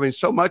that, I mean,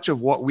 so much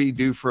of what we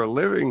do for a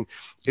living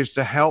is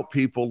to help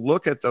people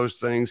look at those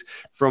things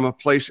from a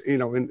place, you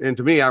know, and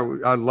to me, I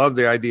love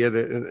the idea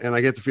that, and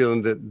I get the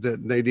feeling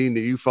that Nadine, that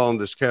you fall in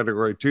this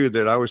category too,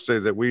 that I would say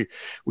that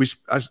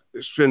I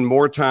spend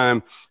more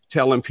time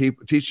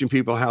teaching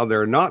people how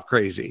they're not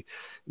crazy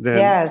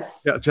than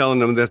telling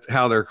them that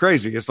how they're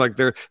crazy. It's like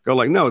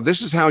no,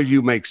 this is how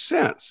you make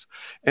sense.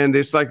 And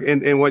it's like,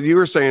 and what you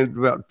were saying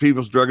about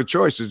people's drug of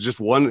choice is just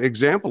one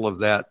example of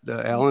that,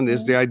 Alan,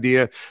 is the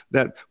idea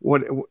that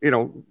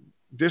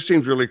this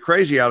seems really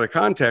crazy out of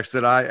context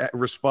that I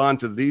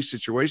respond to these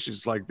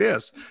situations like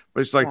this,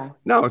 but it's like,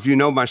 no, if you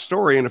know my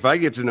story, and if I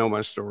get to know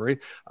my story,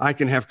 I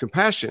can have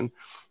compassion.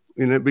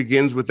 And it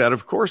begins with that,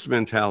 of course,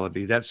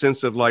 mentality, that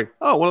sense of like,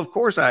 oh, well, of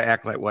course I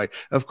act that way.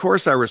 Of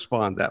course I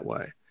respond that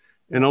way.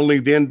 And only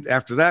then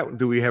after that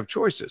do we have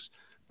choices.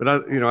 But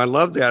I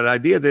love that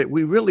idea that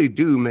we really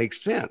do make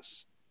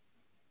sense.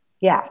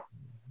 Yeah.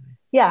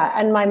 Yeah.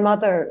 And my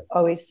mother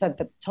always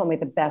told me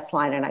the best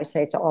line. And I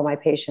say it to all my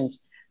patients,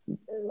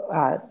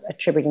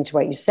 attributing to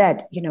what you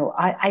said, you know,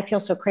 I feel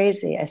so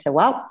crazy. I said,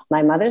 well,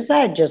 my mother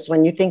said, just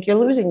when you think you're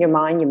losing your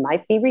mind, you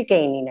might be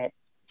regaining it.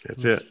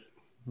 That's it.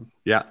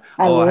 Yeah.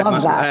 I love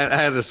that. I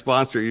had a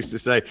sponsor who used to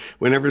say,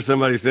 whenever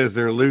somebody says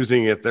they're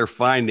losing it, they're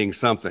finding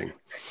something.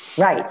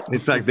 Right.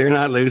 It's like, they're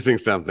not losing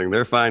something.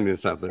 They're finding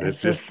something. It's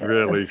just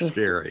really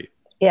scary.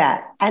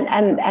 Yeah.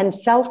 And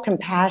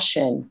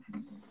self-compassion.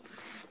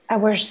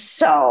 And we're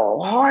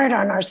so hard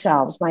on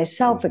ourselves,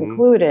 myself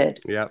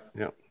included. Yeah.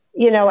 Yeah.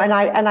 You know, and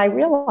I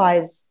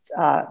realized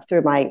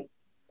through my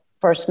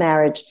first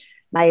marriage,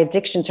 my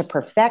addiction to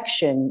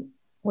perfection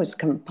was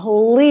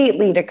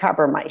completely to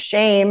cover my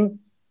shame.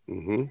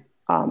 You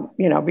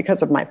know,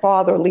 because of my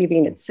father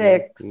leaving at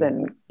 6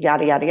 and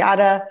yada, yada,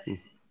 yada.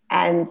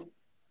 And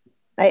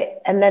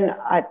then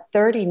at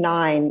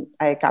 39,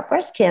 I got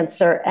breast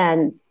cancer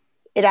and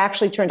it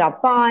actually turned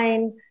out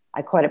fine.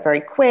 I caught it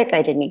very quick.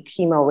 I didn't need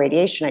chemo,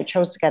 radiation. I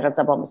chose to get a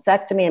double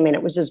mastectomy. I mean,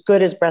 it was as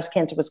good as breast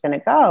cancer was going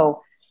to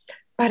go,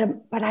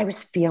 but I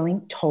was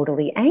feeling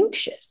totally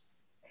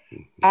anxious.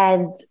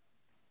 And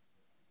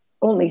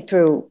only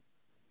through,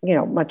 you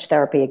know, much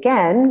therapy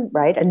again,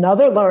 right?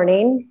 Another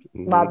learning,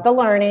 love the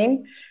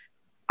learning.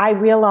 I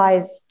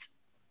realized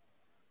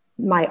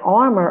my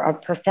armor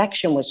of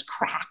perfection was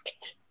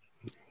cracked.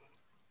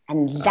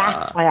 And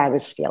that's why I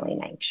was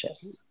feeling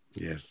anxious.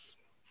 Yes.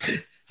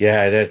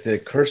 Yeah, the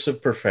curse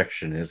of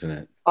perfection, isn't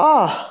it?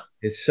 Oh.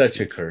 It's such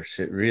a curse.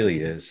 It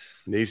really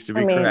is. Needs to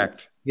be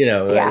cracked. You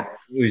know,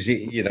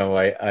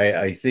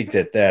 I think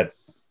that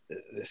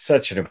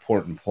such an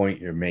important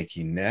point you're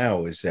making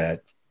now is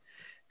that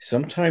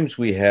sometimes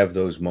we have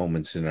those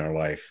moments in our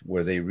life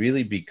where they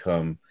really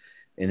become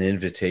an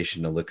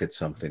invitation to look at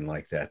something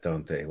like that,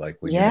 don't they? Like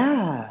when you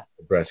had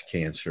breast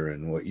cancer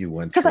and what you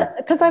went through.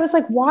 Because I was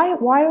like, why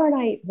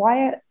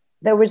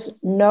there was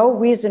no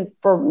reason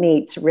for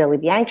me to really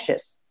be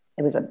anxious.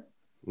 It was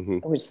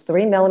it was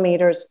 3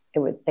 millimeters.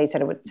 They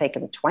said it would take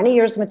them 20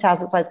 years to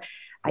metastasize.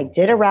 I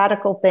did a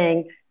radical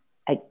thing,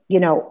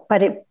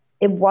 but it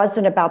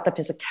wasn't about the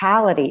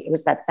physicality. It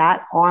was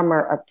that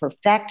armor of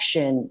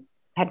perfection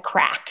had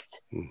cracked.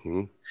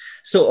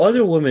 So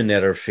other women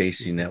that are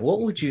facing that,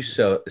 what would you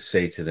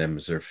say to them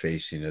as they're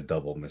facing a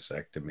double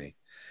mastectomy?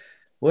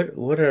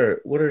 What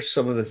are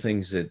some of the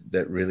things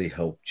that really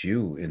helped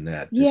you in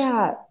that?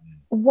 Yeah.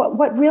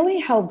 What really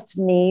helped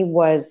me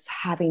was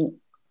having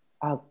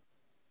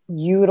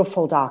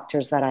beautiful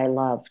doctors that I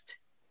loved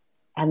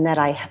and that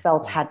I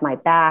felt had my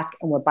back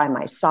and were by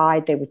my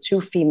side. They were 2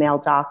 female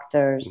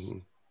doctors.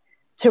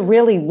 To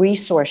really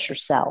resource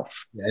yourself.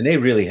 And they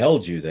really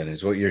held you then,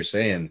 is what you're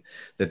saying,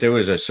 that there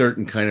was a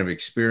certain kind of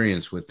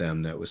experience with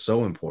them that was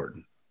so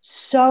important.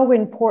 So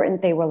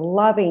important. They were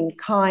loving,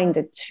 kind,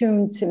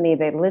 attuned to me.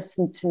 They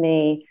listened to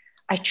me.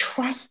 I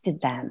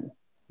trusted them.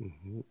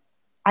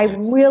 I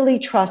really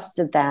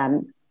trusted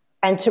them,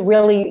 and to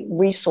really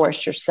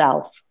resource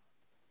yourself.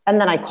 And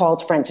then I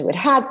called friends who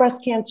had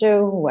breast cancer,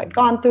 who had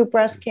gone through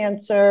breast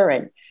cancer,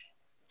 and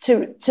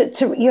to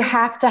you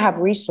have to have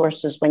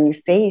resources when you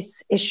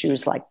face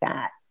issues like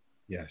that.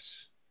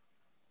 Yes.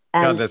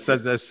 God,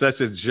 that's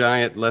such a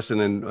giant lesson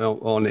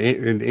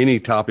in any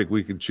topic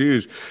we could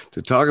choose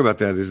to talk about.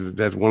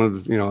 That's one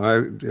of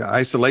the,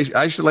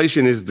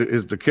 isolation is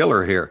the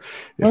killer here.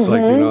 It's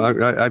like,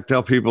 I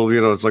tell people,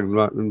 it's like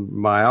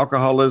my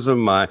alcoholism,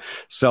 my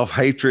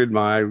self-hatred,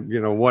 my,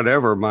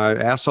 whatever, my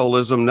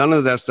assholism, none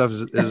of that stuff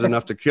is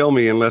enough to kill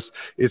me unless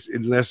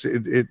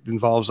it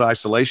involves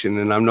isolation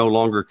and I'm no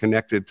longer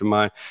connected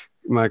to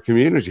my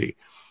community.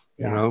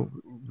 you know,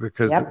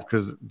 because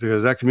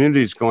that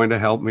community is going to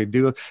help me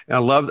do it. And I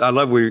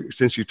love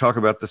since you talk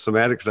about the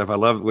somatic stuff, I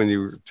love when you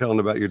were telling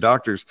about your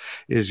doctors,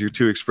 is your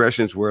two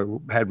expressions were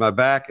had my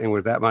back and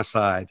was at my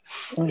side.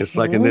 Mm-hmm. It's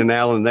like, and then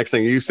Alan, the next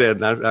thing you said,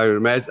 and I would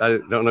imagine, I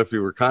don't know if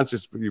you were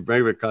conscious, but you may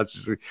have been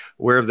consciously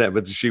aware of that,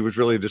 but she was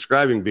really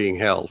describing being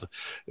held.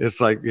 It's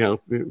like, you know,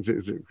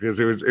 because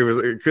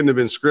it couldn't have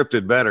been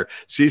scripted better.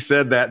 She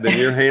said that, then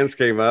your hands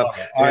came up.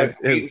 All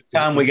right,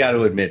 Tom, we got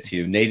to admit to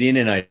you, Nadine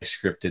and I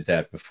scripted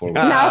that before.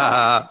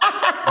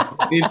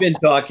 We've been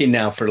talking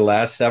now for the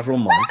last several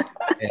months.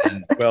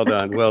 And well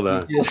done.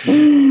 Just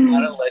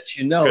want to let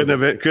you know.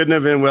 Couldn't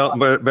have been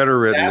better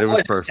written. It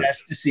was perfect.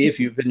 Just to see if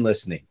you've been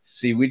listening.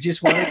 See, we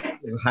just want to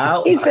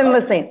know he's been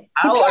listening.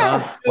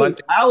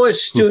 How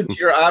astute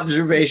your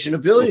observation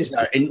abilities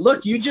are. And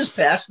look, you just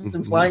passed with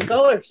in flying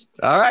colors.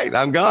 All right,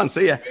 I'm gone.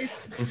 See ya.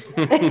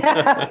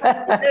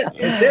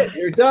 That's it.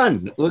 You're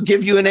done. We'll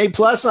give you an A+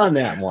 on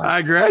that one.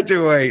 I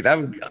graduate.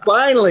 I'm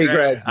finally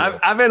graduate.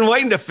 I've been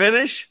waiting to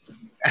finish.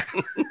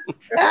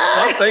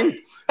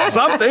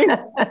 Something.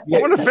 I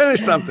want to finish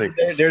something.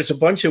 There's a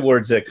bunch of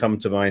words that come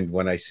to mind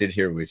when I sit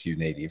here with you,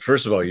 Nadine.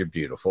 First of all, you're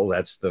beautiful.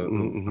 That's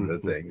one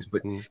of the things.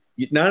 But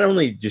not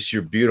only just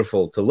you're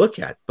beautiful to look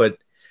at, but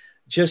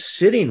just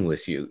sitting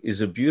with you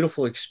is a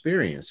beautiful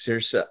experience.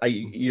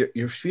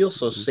 You feel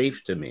so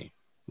safe to me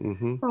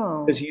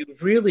because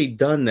you've really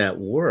done that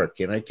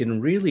work, and I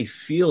can really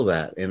feel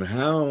that and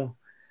how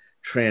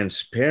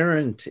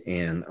transparent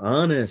and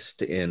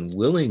honest and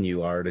willing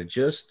you are to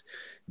just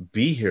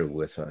be here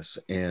with us.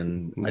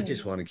 And I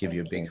just want to give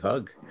you a big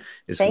hug.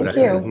 Thank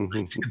you.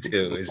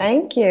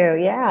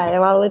 Yeah.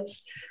 Well,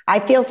 I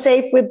feel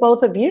safe with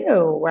both of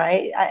you,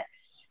 right?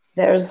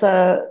 There's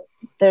a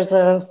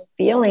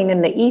feeling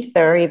in the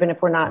ether, even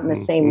if we're not in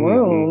the same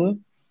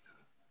room,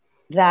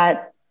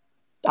 that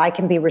I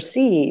can be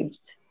received.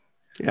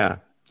 Yeah.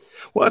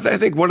 Well, I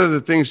think one of the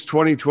things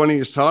 2020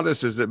 has taught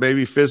us is that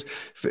maybe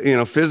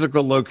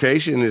physical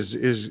location is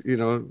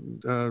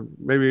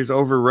maybe it's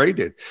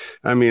overrated.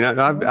 I mean,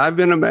 I've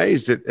been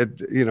amazed at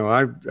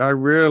I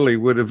really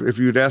would have, if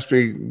you'd asked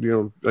me,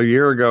 a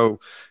year ago,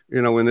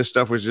 when this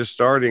stuff was just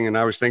starting, and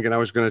I was thinking I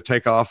was going to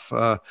take off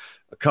a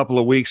couple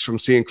of weeks from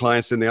seeing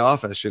clients in the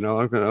office, for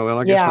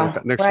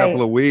the next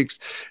couple of weeks.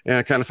 And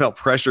I kind of felt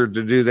pressured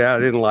to do that. I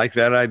didn't like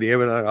that idea,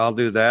 but I'll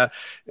do that.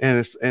 And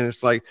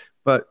it's like,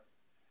 but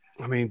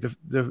I mean,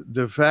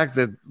 the fact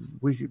that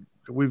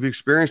we've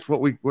experienced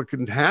what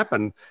can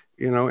happen,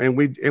 and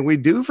we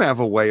do have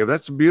a way of,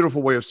 that's a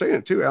beautiful way of saying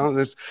it too, Alan,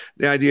 is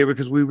the idea,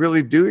 because we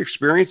really do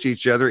experience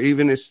each other,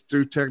 even it's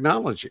through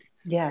technology.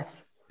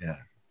 Yes. Yeah.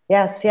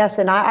 Yes.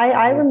 And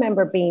I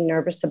remember being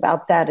nervous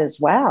about that as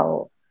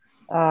well,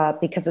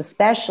 because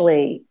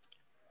especially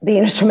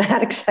being a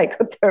somatic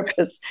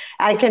psychotherapist,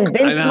 I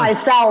convinced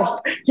myself,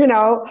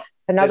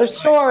 another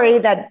story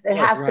that it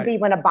has to be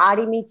when a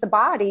body meets a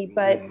body,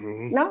 but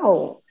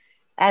no.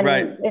 And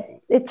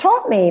it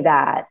taught me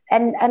that.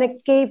 And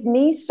it gave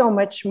me so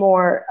much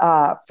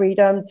more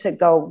freedom to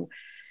go,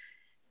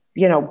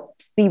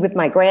 be with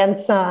my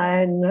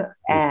grandson,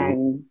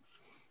 and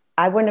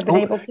I wouldn't have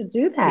been able to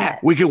do that. Yeah,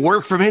 we could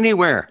work from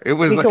anywhere. It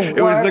was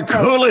the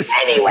coolest.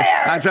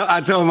 Anywhere.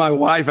 I tell my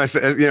wife, I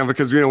said,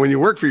 because when you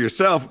work for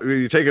yourself,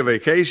 you take a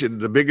vacation,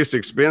 the biggest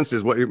expense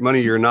is what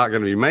money you're not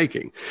going to be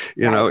making.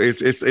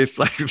 It's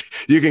like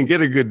you can get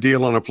a good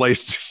deal on a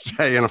place to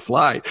stay and a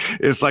flight.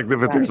 It's like,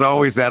 but there's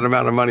always that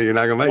amount of money you're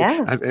not going to make.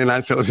 Yeah. And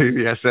I told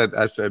you, I said,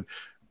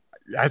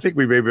 I think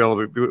we may be able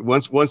to do it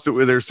once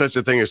there's such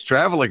a thing as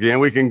travel again.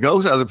 We can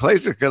go to other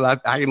places, because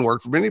I can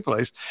work from any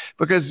place.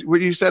 Because what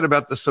you said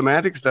about the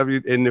somatic stuff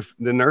and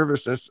the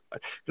nervousness,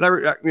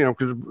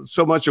 because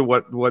so much of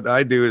what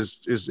I do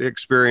is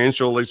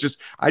experiential. It's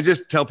just, I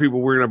just tell people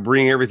we're going to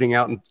bring everything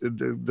out into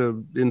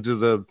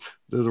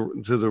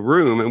the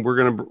room, and we're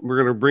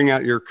going to bring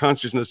out your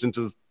consciousness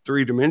into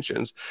 3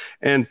 dimensions.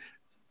 And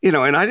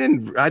and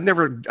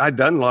I'd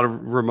done a lot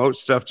of remote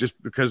stuff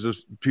just because of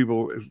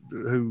people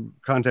who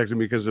contacted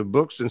me because of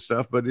books and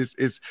stuff, but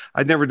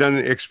I'd never done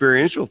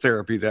experiential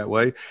therapy that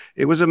way.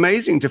 It was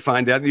amazing to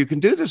find out you can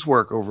do this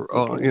work over,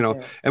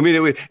 I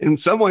mean, in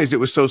some ways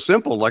it was so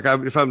simple. Like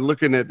I'm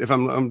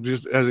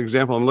just as an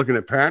example, I'm looking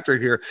at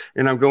Patrick here,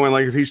 and I'm going,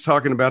 like, if he's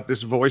talking about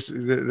this voice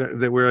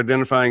that we're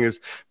identifying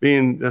as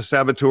being a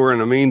saboteur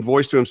and a mean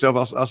voice to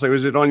himself, I'll say,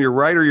 is it on your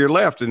right or your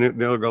left? And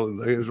they'll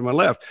go, it's on my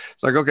left.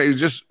 It's like, okay,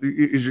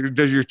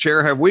 does your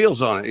chair have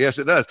wheels on it? Yes,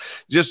 it does.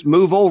 Just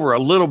move over a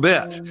little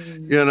bit,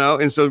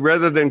 And so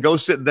rather than go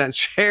sit in that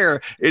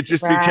chair, it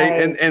just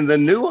became, and the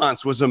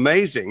nuance was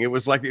amazing. It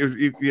was like,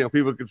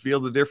 people could feel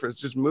the difference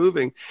just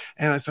moving.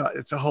 And I thought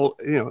it's a whole,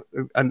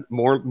 and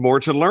more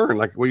to learn.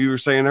 Like what you were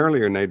saying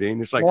earlier, Nadine,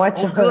 it's like,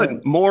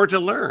 more to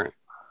learn.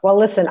 Well,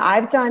 listen,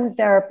 I've done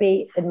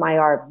therapy in my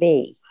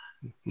RV.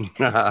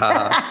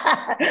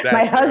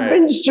 My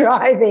husband's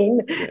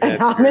driving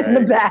and I'm in the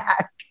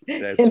back.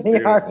 That's in the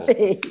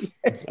RV.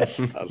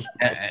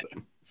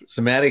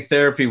 Somatic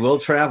therapy will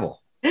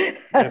travel.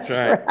 That's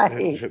right.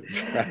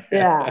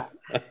 Yeah.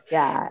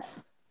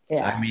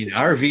 I mean,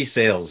 RV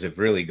sales have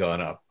really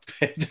gone up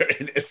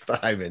during this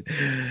time. And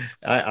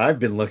I've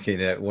been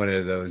looking at one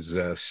of those,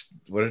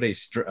 what are they,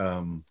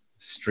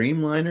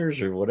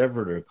 Streamliners or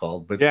whatever they're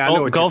called. But yeah,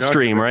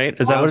 Gulfstream, right?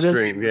 Is that what it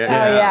is?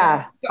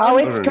 Yeah. Oh,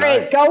 it's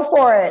great. Nice. Go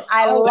for it.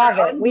 I love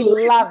it. We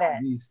love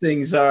it. These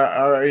things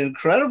are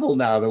incredible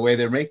now, the way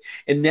they're making.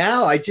 And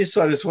now I just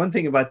saw this one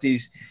thing about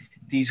these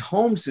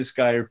homes this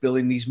guy are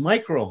building, these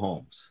micro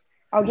homes.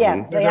 Oh,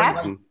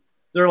 yeah.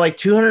 They're like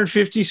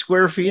 250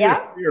 square feet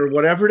or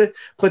whatever it is.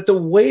 But the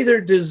way they're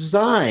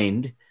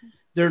designed,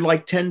 they're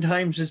like 10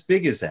 times as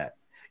big as that.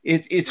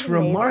 It's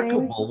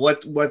remarkable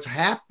what's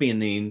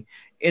happening.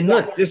 And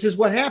look, this is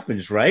what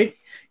happens, right?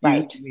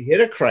 Right. We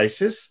hit a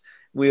crisis.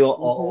 We'll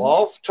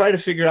all try to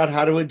figure out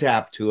how to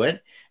adapt to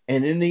it.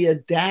 And in the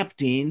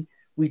adapting,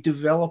 we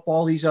develop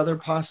all these other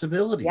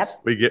possibilities. Yep.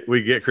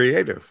 We get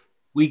creative.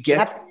 We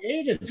get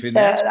creative. And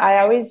I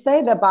always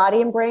say the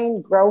body and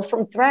brain grow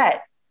from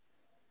threat.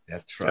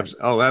 That's right.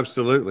 Oh,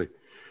 absolutely.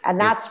 And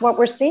that's what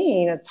we're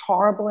seeing. As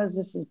horrible as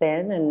this has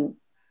been, and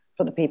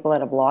for the people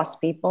that have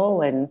lost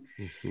people, and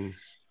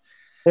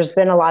there's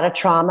been a lot of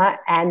trauma,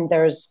 and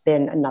there's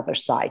been another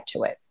side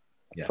to it,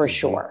 for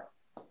sure.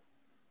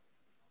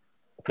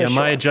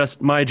 My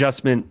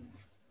adjustment,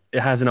 it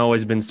hasn't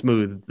always been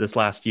smooth this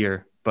last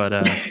year, but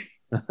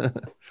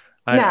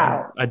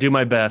I do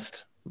my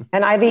best.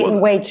 And I've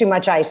eaten way too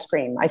much ice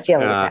cream. I feel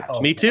like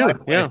that. Me too.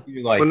 Yeah.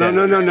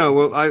 No.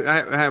 Well, I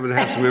happen to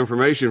have some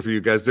information for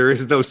you guys. There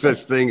is no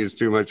such thing as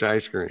too much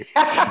ice cream.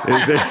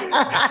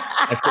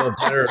 I feel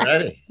better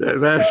already.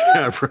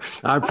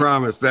 I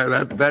promise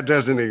that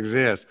doesn't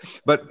exist.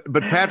 But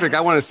Patrick,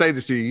 I want to say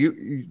this to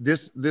you.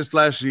 This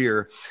last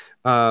year,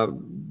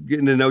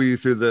 getting to know you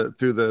through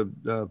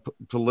the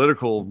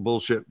political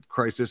bullshit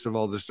crisis of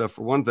all this stuff,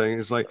 for one thing,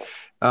 is like,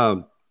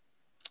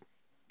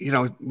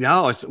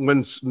 now it's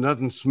when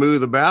nothing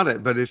smooth about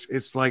it, but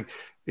it's like,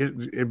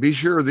 be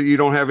sure that you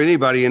don't have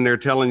anybody in there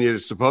telling you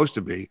it's supposed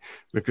to be,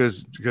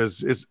 because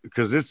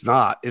it's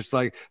not. It's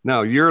like,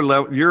 no,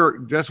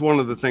 that's one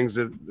of the things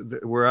that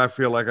where I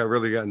feel like I've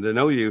really gotten to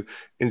know you,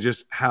 and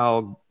just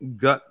how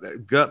gut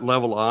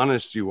level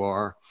honest you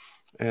are,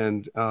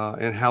 and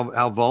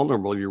how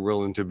vulnerable you're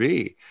willing to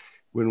be.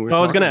 I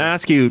was going to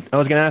ask you,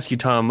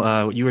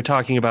 Tom, you were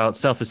talking about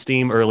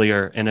self-esteem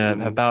earlier, and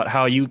about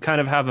how you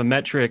kind of have a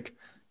metric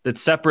that's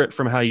separate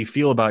from how you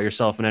feel about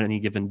yourself in any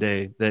given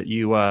day, that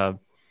you were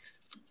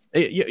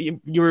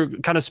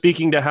kind of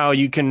speaking to how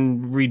you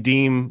can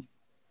redeem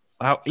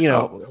how,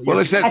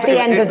 it's at the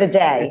end of the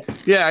day.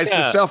 Yeah.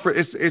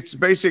 It's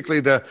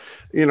basically for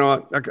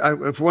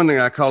one thing,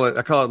 I call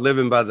it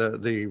living by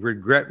the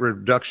regret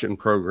reduction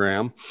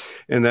program.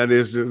 And that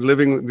is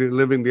living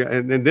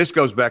and this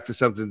goes back to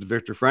something that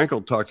Viktor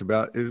Frankl talked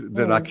about,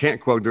 that I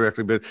can't quote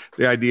directly, but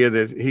the idea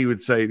that he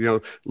would say,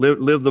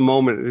 live the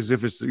moment as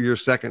if it's your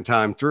second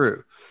time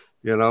through.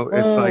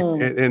 It's like,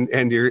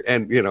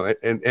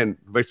 and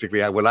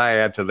basically what I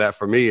add to that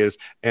for me is,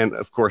 and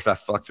of course I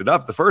fucked it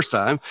up the first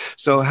time.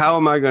 So how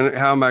am I going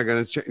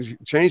to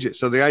change it?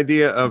 So the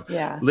idea of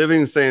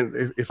living,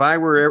 saying, if I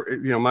were,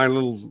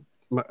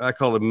 I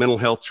call it mental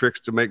health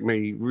tricks to make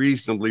me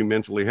reasonably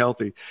mentally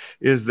healthy,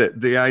 is that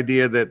the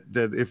idea that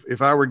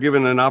if I were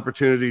given an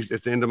opportunity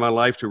at the end of my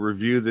life to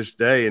review this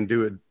day and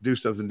do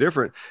something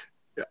different,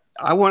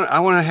 I want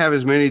to have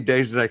as many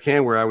days as I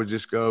can where I would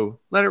just go,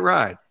 let it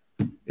ride.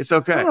 It's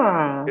okay.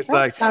 It's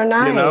like, so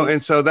nice.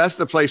 And so that's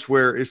the place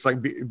where it's like,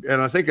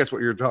 and I think that's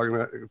what you're talking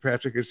about,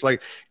 Patrick. It's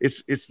like,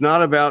 it's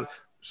not about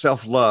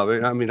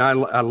self-love. I mean, I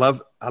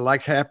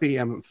like happy.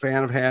 I'm a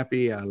fan of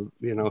happy. I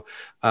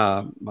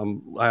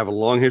have a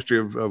long history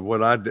of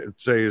what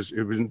I'd say is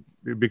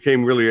it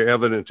became really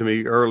evident to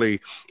me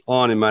early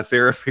on in my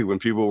therapy when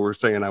people were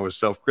saying I was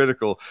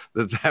self-critical,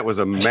 that was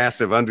a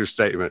massive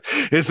understatement.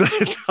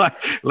 It's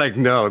like,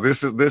 no,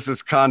 this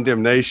is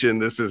condemnation.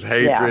 This is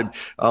hatred,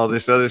 all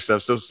this other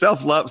stuff. So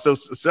self-love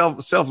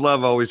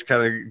always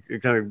kind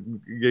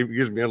of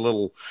gives me a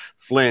little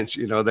flinch,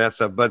 that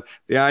stuff. But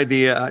the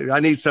idea, I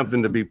need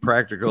something to be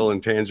practical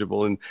and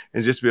tangible, and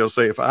just be able to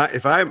say, if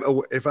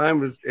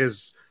I'm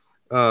as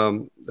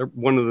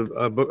one of the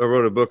I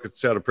wrote a book.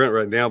 It's out of print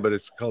right now, but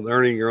it's called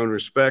Earning Your Own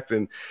Respect,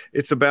 and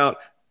it's about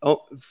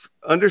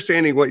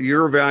understanding what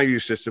your value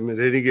system at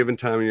any given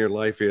time in your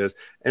life is,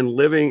 and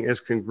living as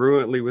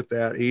congruently with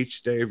that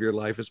each day of your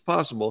life as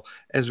possible,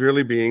 as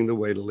really being the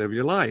way to live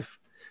your life.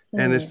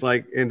 And it's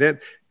like,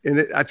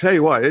 I tell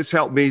you what, it's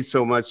helped me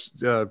so much,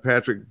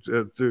 Patrick,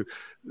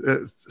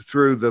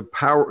 through the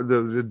power,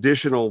 the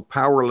additional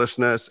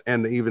powerlessness,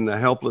 and even the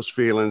helpless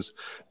feelings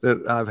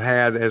that I've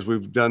had as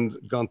we've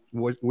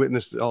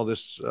witnessed all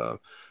this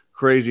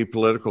crazy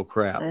political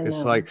crap.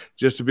 It's like,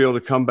 just to be able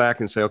to come back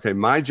and say, okay,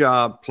 my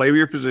job, play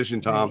your position,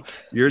 Tom.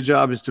 Your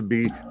job is to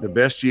be the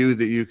best you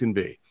that you can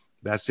be.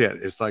 That's it.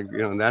 It's like,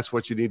 and that's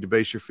what you need to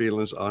base your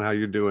feelings on, how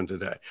you're doing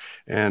today.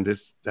 And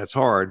that's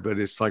hard, but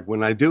it's like,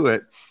 when I do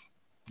it,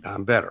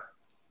 I'm better.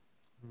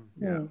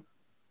 Yeah.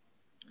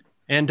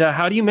 And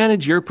how do you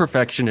manage your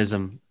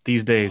perfectionism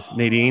these days,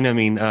 Nadine? I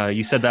mean,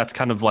 you said that's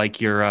kind of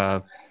like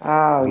your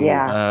Oh,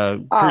 yeah.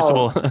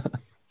 Crucible.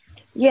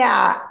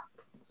 Yeah.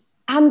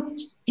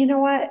 You know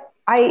what?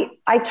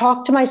 I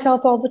talk to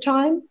myself all the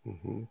time.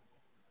 Mm-hmm.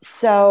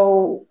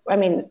 So, I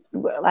mean,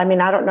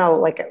 I don't know,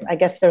 like, I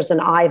guess there's an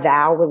I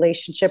thou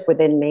relationship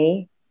within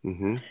me,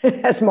 mm-hmm.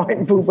 as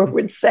Martin Buber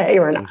would say,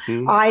 or an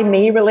mm-hmm. I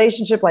me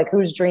relationship, like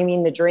who's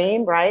dreaming the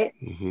dream, right?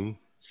 Mm-hmm.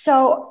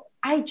 So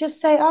I just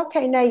say,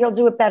 okay, now you'll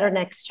do it better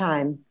next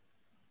time.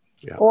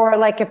 Yeah. Or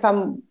like if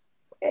I'm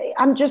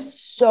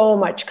just so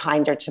much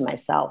kinder to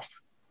myself,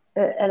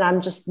 and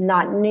I'm just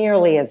not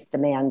nearly as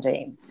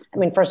demanding. I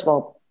mean, first of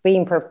all,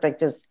 being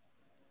perfect is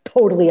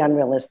totally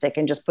unrealistic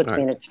and just puts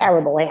me in a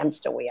terrible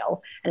hamster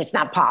wheel, and it's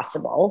not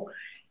possible,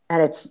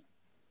 and it's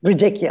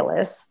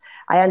ridiculous.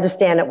 I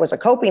understand it was a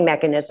coping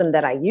mechanism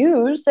that I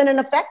used, and an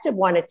effective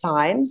one at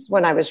times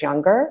when I was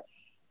younger,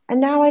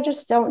 and now I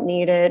just don't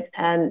need it.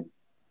 And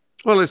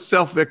well, it's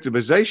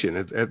self-victimization.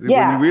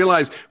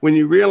 When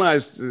you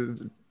realize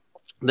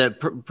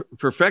that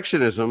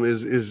perfectionism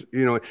is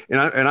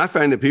and I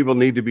find that people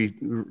need to be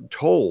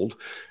told,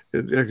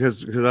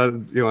 because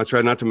I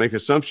try not to make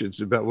assumptions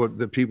about what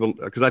the people,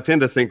 because I tend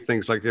to think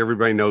things like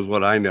everybody knows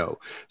what I know.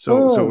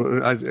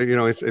 So I,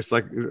 it's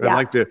like, I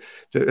like to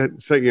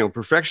say, a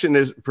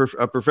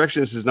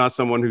perfectionist is not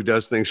someone who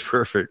does things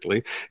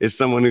perfectly. It's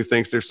someone who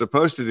thinks they're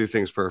supposed to do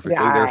things perfectly.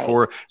 Right.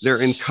 Therefore, they're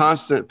in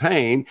constant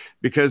pain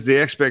because the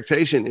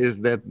expectation is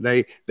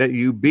that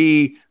you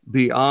be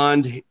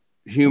beyond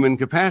human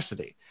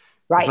capacity.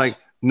 Right. It's like,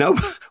 no,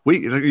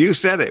 you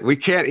said it. We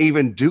can't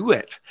even do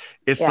it.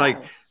 It's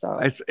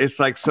it's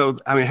like, so,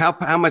 I mean,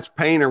 how much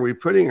pain are we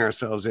putting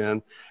ourselves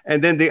in?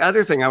 And then the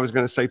other thing I was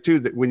going to say too,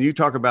 that when you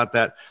talk about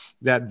that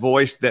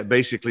voice, that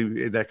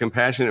basically that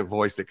compassionate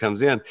voice that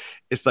comes in,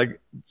 it's like,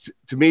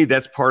 to me,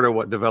 that's part of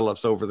what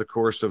develops over the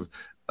course of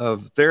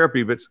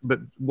therapy. But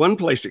one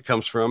place it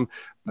comes from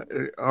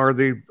are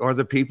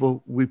the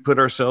people we put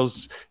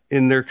ourselves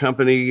in their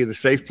company, the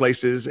safe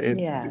places,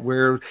 and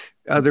where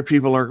other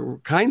people are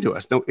kind to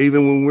us,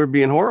 even when we're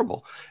being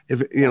horrible.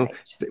 If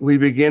we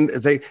begin,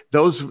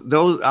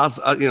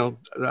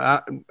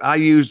 I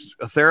used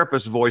a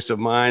therapist's voice of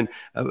mine,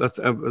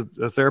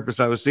 a therapist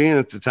I was seeing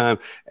at the time,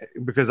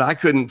 because I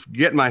couldn't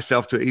get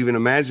myself to even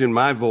imagine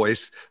my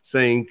voice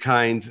saying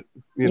kind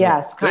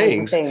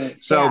things.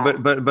 So,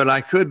 but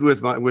I could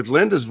with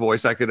Linda's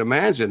voice, I could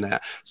imagine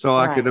that. So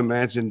I could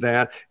imagine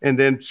that, and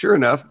then sure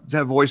enough,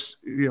 that voice,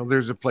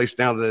 there's a place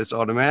now that it's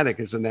automatic.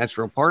 It's a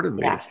natural part of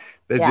me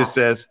that just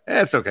says,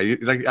 it's okay.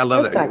 I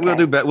love that.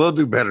 Okay. We'll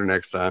do better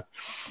next time.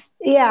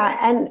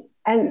 Yeah,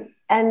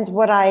 and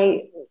what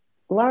I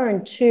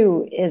learned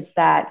too is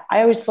that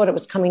I always thought it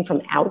was coming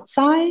from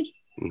outside.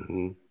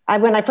 Mm-hmm.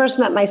 When I first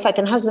met my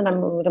second husband,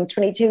 I'm with him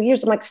 22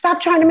 years. I'm like, stop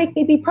trying to make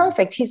me be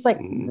perfect. He's like,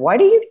 what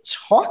are you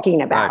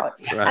talking about?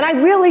 Right. And I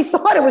really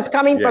thought it was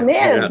coming from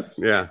him.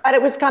 Yeah. But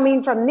it was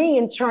coming from me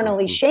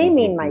internally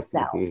shaming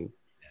myself.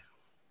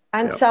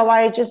 And so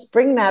I just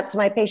bring that to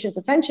my patient's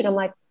attention. I'm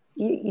like,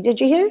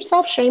 did you hear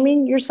yourself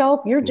shaming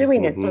yourself? You're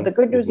doing it. So the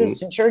good news is,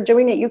 since you're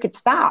doing it, you could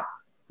stop.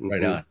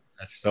 Right on.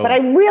 But I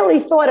really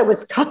thought it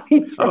was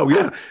coming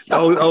from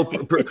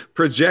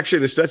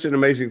projection is such an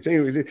amazing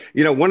thing.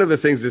 One of the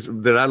things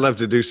that I love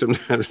to do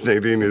sometimes,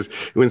 Nadine, is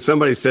when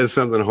somebody says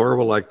something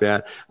horrible like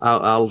that,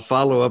 I'll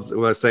follow up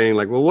by saying,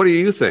 like, well, what do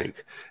you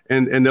think?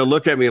 And they'll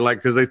look at me like,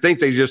 because they think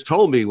they just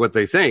told me what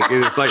they think.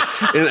 And it's like,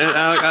 and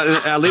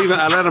I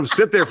let them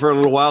sit there for a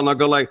little while, and I'll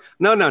go like,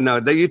 no.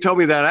 You told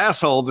me that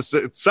asshole that's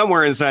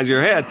somewhere inside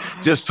your head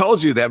just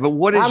told you that. But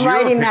what is I'm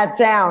writing that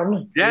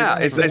down. Yeah.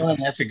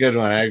 That's a good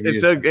one.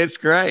 It's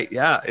great.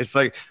 Yeah. It's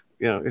like,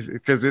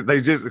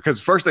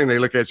 because first thing they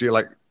look at you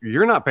like,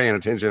 you're not paying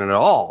attention at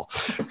all.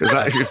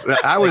 Because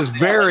I was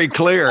very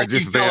clear. Like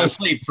just fell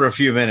asleep for a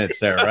few minutes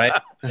there, right?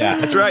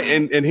 Yeah, that's right.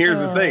 And here's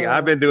the thing.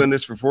 I've been doing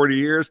this for 40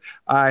 years.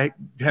 I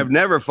have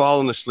never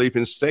fallen asleep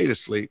and stayed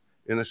asleep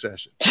in a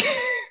session.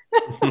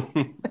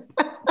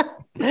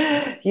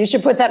 You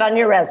should put that on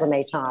your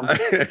resume, Tom.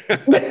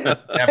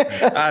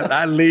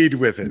 I lead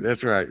with it.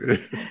 That's right.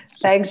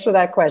 Thanks for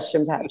that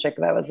question, Patrick.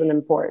 That was an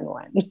important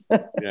one.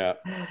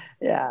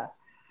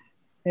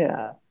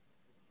 Yeah.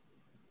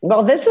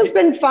 Well, this has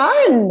been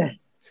fun.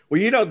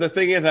 Well, the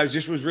thing is, I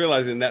was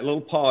realizing that little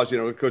pause,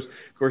 of course,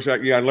 I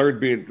learned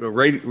being a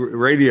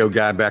radio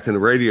guy back in the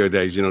radio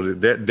days,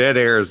 dead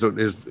air is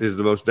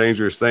the most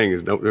dangerous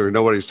thing,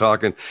 nobody's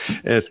talking.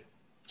 And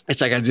it's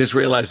like, I just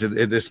realized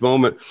at this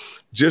moment,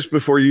 just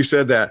before you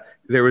said that,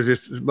 there was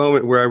this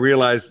moment where I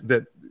realized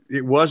that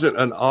it wasn't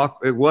an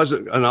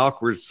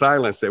awkward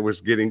silence that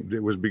was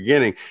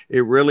beginning.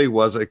 It really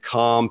was a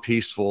calm,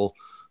 peaceful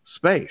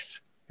space.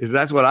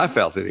 That's what I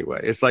felt anyway.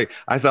 It's like,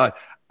 I thought,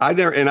 I've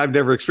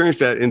never experienced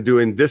that in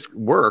doing this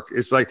work.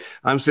 It's like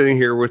I'm sitting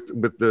here with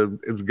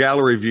the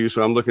gallery view,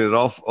 so I'm looking at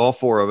all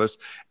four of us,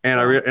 and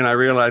I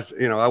realized,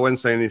 I wasn't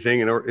saying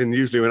anything, and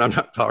usually when I'm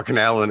not talking,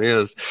 Alan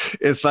is.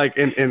 It's like,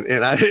 and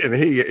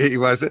he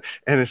wasn't,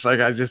 and it's like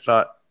I just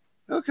thought,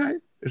 okay,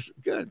 it's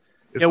good.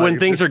 It's when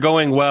things are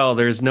going well,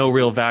 there's no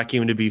real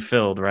vacuum to be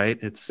filled, right?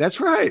 That's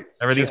right.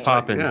 Everything's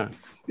popping.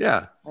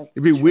 Yeah.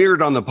 It'd be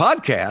weird on the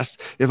podcast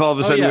if all of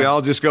a sudden we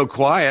all just go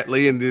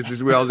quietly and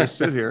we all just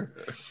sit here.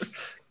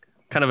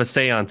 Kind of a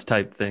seance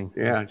type thing.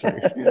 Yeah.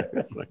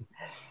 It's like,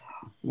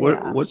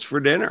 what's for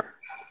dinner?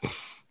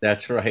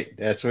 That's right.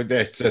 That's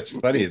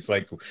funny. It's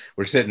like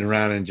we're sitting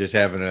around and just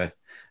having a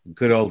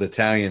good old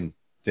Italian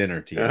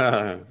dinner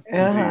together.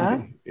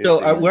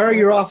 So where are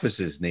your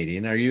offices,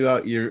 Nadine? Are you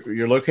out?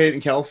 You're located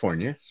in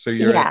California. So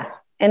you're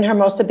in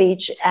Hermosa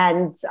Beach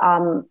and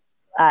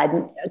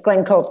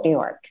Glen Cove, New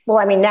York. Well,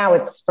 I mean, now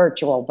it's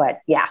virtual,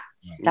 but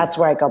that's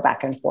where I go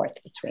back and forth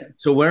between.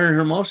 So where in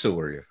Hermosa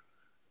were you?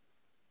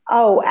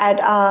 Oh, at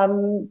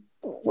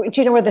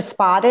do you know where the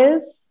Spot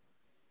is?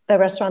 The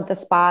restaurant, the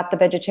Spot, the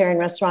vegetarian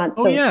restaurant.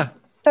 Oh, yeah.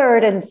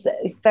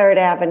 3rd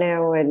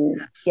Avenue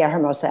and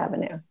Hermosa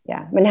Avenue.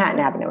 Yeah.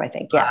 Manhattan Avenue, I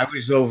think. Yeah. I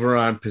was over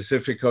on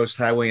Pacific Coast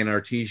Highway in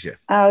Artesia.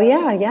 Oh,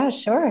 yeah.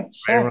 Sure.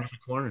 Right around the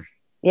corner.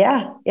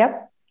 Yeah.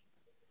 Yep.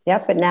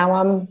 But now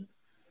I'm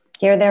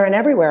here, there, and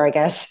everywhere, I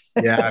guess.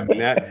 Yeah. I mean,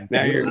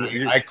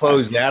 now I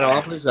closed that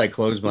office. I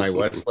closed my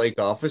Westlake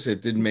office.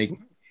 It didn't make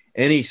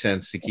any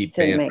sense to keep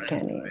paying rent.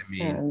 Didn't make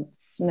any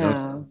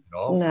sense.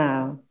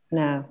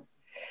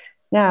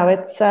 No,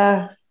 it's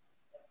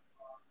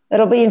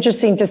it'll be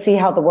interesting to see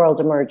how the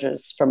world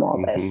emerges from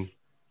all this.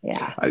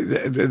 Yeah,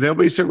 there'll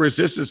be some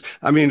resistance.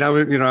 I mean, I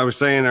was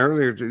saying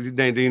earlier to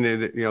Nadine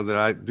that that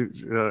I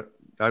do.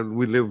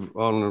 We live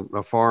on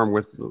a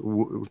farm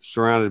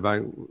surrounded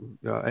by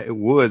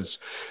woods,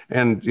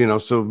 and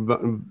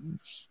so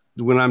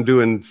when I'm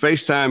doing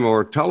FaceTime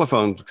or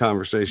telephone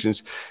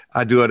conversations,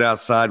 I do it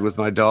outside with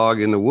my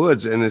dog in the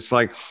woods, and it's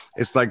like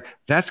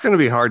that's going to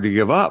be hard to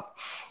give up.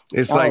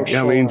 It's sure.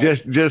 I mean,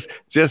 just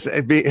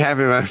be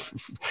having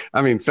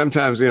I mean,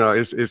 sometimes,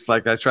 it's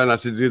like, I try not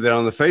to do that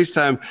on the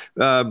FaceTime.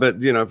 But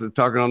if they're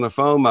talking on the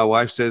phone, my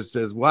wife says,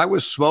 why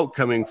was smoke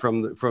coming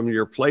from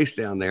your place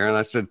down there? And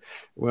I said,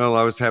 well,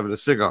 I was having a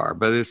cigar,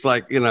 but it's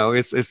like,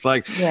 it's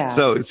like,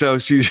 so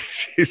she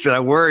said, I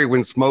worry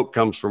when smoke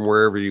comes from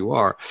wherever you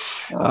are.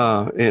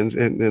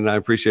 And I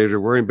appreciate her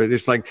worrying, but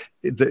it's like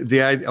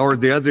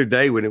the other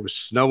day when it was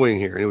snowing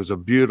here, and it was a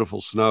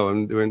beautiful snow,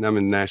 and I'm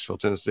in Nashville,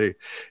 Tennessee.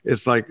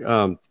 It's like,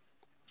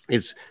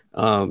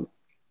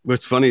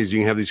 what's funny is you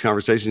can have these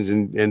conversations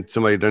and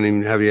somebody doesn't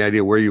even have any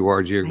idea where you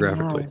are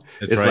geographically.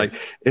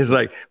 It's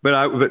like, but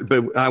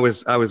I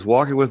was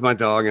walking with my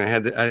dog,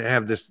 and I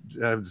have this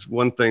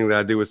one thing that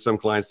I do with some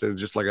clients that are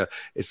just like a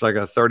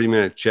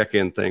 30-minute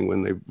check-in thing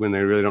when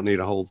they really don't need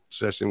a whole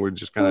session. We're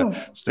just kind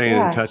of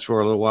staying in touch for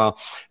a little while.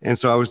 And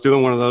so I was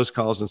doing one of those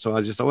calls. And so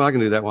I just thought, well, I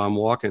can do that while I'm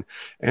walking.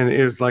 And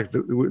it was like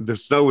the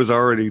snow was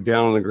already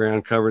down on the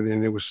ground covered,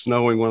 and it was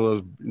snowing,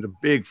 the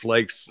big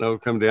flakes snow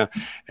come down.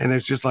 And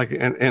it's just like,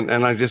 and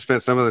I just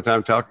spent some of the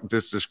time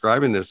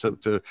describing this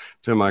to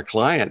my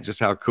client, just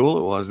how cool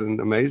it was and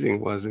amazing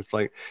it was. It's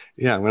like,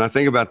 when I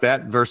think about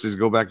that versus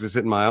go back to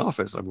sit in my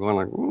office, I'm going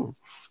like, ooh,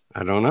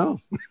 I don't know.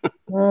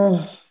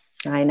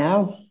 I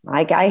know.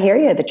 I hear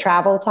you. The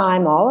travel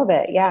time, all of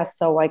it. Yeah.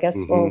 So I guess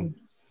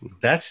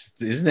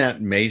isn't that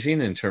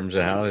amazing in terms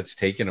of how it's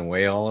taken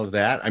away all of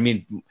that? I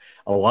mean,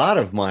 a lot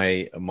of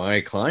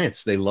my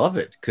clients, they love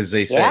it because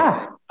they say,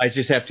 I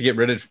just have to get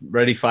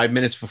ready 5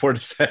 minutes before the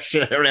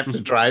session. I don't have to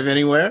drive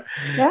anywhere.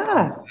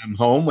 Yeah. I'm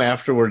home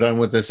after we're done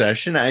with the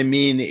session. I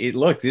mean,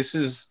 this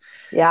is.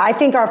 Yeah. I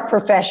think our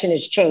profession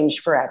has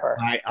changed forever.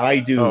 I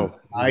do.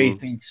 I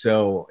think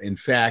so. In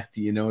fact,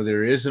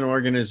 there is an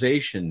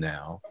organization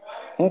now.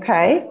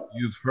 Okay.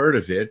 You've heard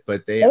of it,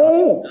 but they are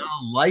now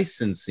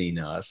licensing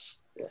us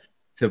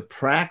to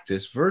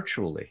practice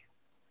virtually.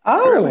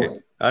 Oh, really?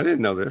 I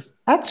didn't know this.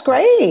 That's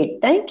great.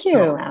 Thank you,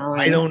 Alan.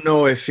 I don't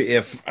know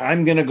if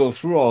I'm going to go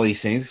through all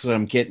these things because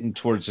I'm getting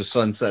towards the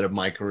sunset of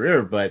my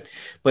career, but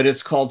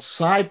it's called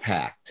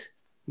PsyPact.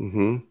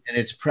 And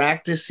it's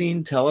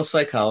practicing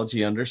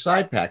telepsychology under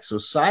PsyPact. So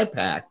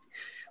PsyPact,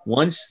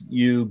 once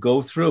you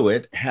go through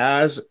it,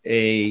 has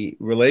a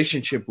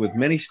relationship with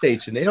many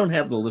states, and they don't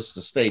have the list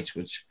of states,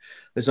 which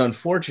is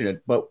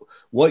unfortunate. But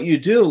what you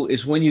do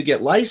is when you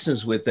get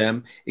licensed with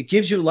them, it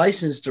gives you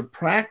license to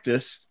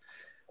practice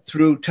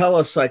through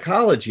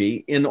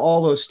telepsychology in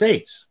all those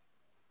states.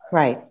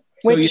 Right.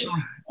 Which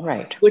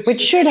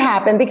should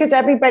happen because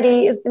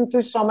everybody has been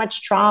through so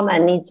much trauma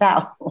and needs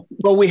help.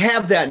 Well, we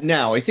have that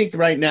now. I think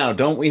right now,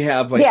 don't we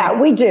have?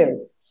 We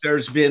do.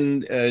 There's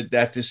been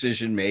that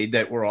decision made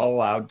that we're all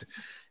allowed,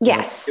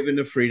 given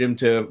the freedom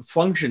to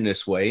function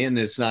this way, and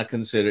it's not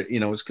considered,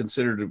 it's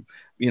considered,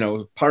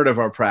 part of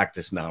our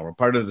practice now, or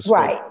part of the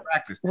scope of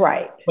practice.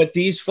 Right. But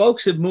these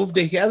folks have moved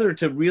together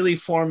to really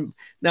form.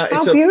 Now,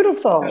 it's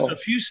beautiful. There's a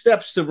few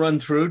steps to run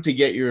through to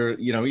get your,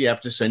 you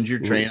have to send your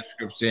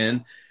transcripts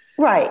in.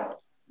 Right.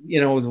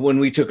 When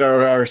we took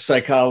our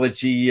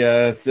psychology,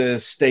 the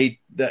state,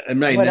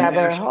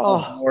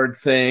 national board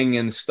thing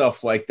and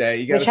stuff like that,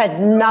 which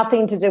had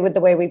nothing to do with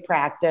the way we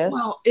practice.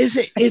 Well,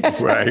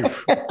 it's right.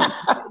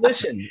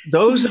 Listen,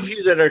 those of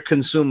you that are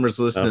consumers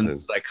listening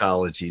to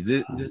psychology,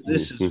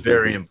 this is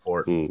very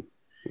important.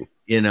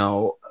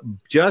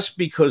 Just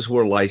because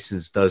we're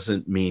licensed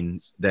doesn't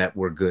mean that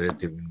we're good at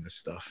doing this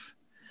stuff.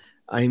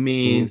 I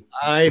mean,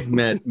 I've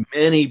met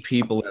many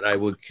people that I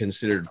would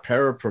consider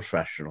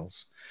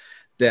paraprofessionals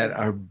that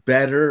are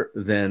better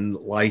than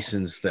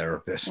licensed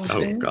therapists.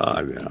 Oh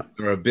God, yeah.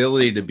 Their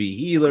ability to be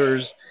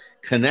healers,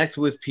 connect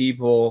with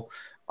people.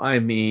 I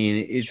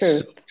mean, it's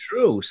so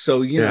true.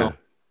 So, you know,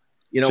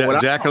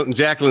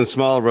 Jacqueline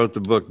Small wrote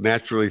the book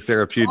Naturally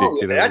Therapeutic.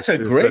 Oh, that's a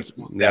great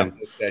book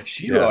that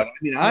she wrote. I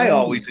mean, I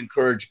always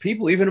encourage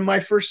people, even in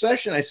my first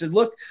session, I said,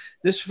 look,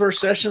 this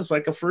first session is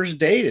like a first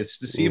date. It's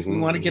to see if we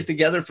want to get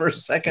together for a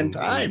second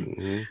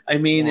time. I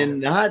mean, and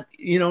not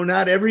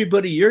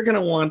everybody you're going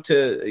to want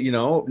to,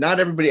 not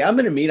everybody I'm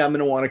going to meet, I'm going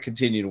to want to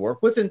continue to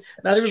work with. And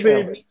not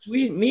everybody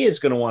me is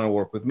going to want to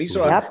work with me.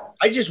 So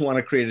I just want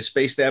to create a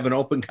space to have an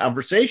open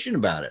conversation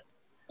about it.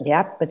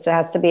 Yep, it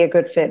has to be a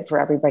good fit for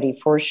everybody,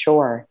 for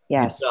sure.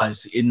 Yes. It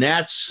does. And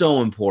that's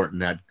so important,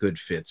 that good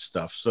fit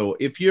stuff. So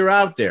if you're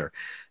out there,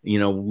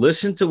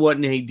 listen to what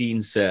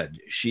Nadine said.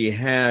 She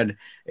had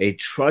a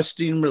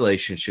trusting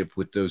relationship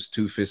with those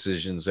two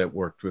physicians that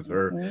worked with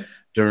her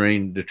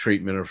during the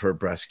treatment of her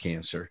breast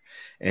cancer.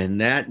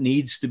 And that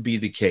needs to be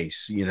the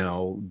case.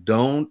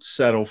 Don't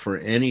settle for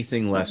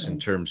anything less in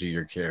terms of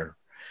your care.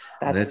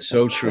 That's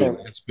so true.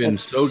 It's been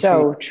so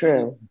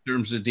true in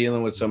terms of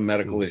dealing with some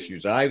medical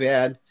issues I've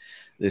had.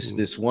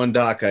 This one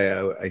doc,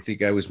 I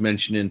think I was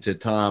mentioning to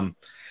Tom,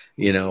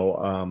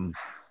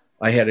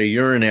 I had a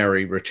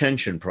urinary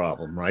retention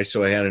problem, right?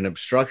 So I had an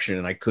obstruction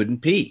and I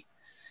couldn't pee.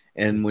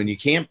 And when you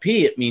can't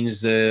pee, it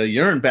means the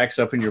urine backs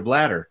up in your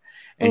bladder.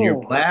 And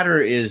your bladder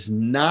is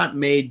not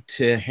made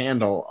to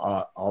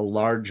handle a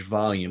large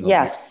volume.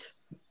 Yes.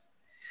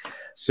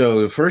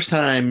 So the first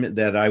time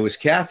that I was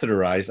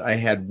catheterized, I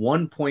had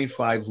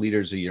 1.5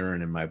 liters of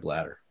urine in my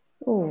bladder.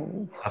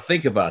 Ooh. Now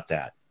think about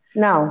that.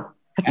 No,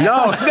 I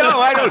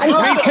don't.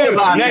 Me too.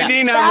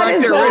 Nadine, I'm right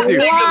there with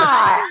you.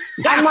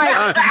 I'm like,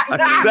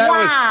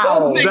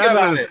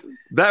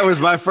 that was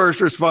my first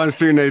response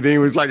to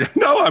Nadine was like,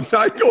 no, I'm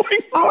not going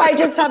to. Oh, I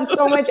just have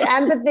so much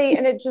empathy,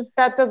 and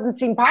that doesn't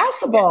seem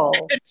possible.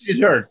 It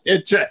hurt.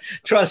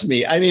 Trust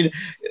me. I mean,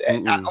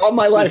 all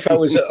my life I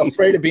was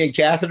afraid of being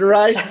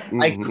catheterized.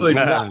 I could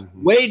not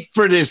wait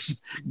for this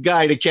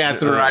guy to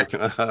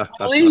catheterize.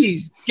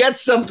 Please get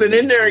something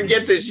in there and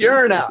get this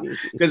urine out,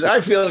 because I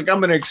feel like I'm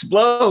going to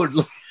explode.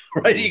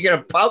 Right? You're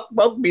going to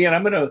poke me, and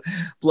I'm going to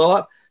blow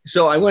up.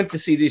 So I went to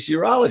see this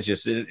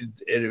urologist.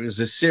 It was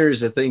a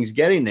series of things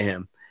getting to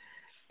him.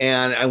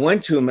 And I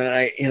went to him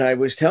and I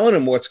was telling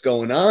him what's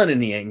going on and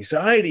the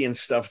anxiety and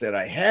stuff that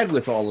I had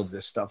with all of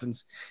this stuff. And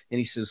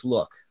he says,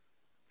 look,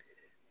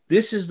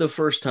 this is the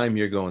first time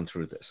you're going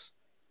through this.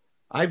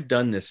 I've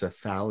done this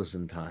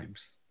 1,000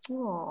 times.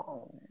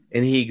 Oh.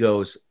 And he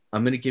goes,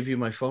 I'm going to give you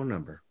my phone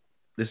number.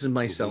 This is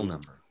my cell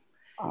number.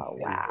 Oh,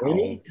 wow.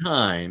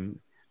 Anytime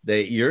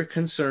that you're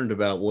concerned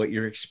about what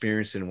you're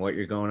experiencing and what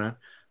you're going on,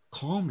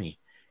 call me.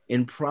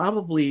 And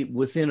probably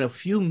within a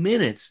few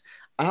minutes,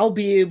 I'll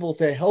be able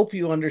to help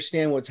you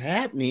understand what's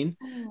happening,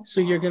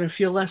 so you're going to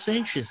feel less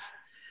anxious.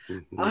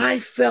 I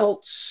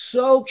felt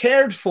so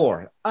cared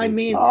for. I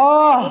mean,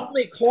 I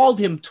only called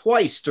him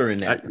twice during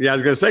that. I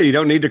was going to say, you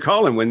don't need to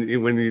call him when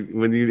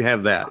you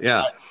have that.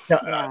 Yeah.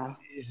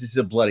 This is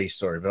a bloody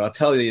story, but I'll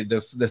tell you,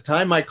 the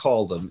time I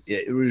called him,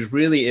 it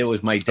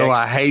was my Dexter. Oh,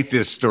 I hate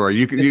this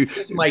story. This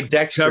is my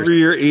Dexter. Cover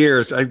your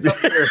ears. All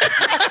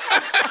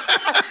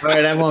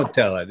right, I won't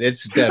tell it.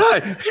 It's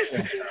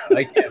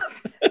definitely.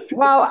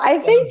 Well, I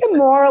think the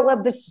moral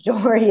of the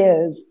story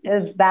is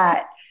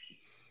that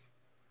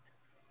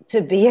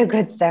to be a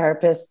good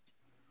therapist,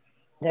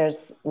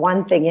 there's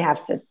one thing you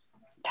have to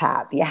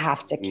have. You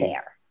have to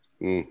care.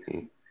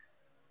 Mm-hmm.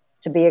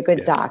 To be a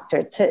good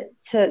doctor,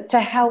 to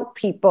help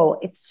people.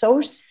 It's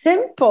so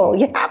simple.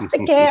 You have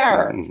to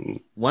care.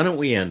 Why don't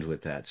we end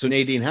with that? So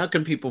Nadine, how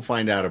can people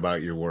find out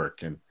about your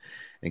work and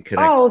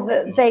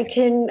connect? They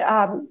can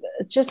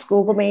just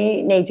Google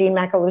me,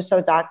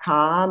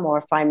 NadineMacaluso.com,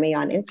 or find me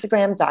on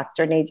Instagram,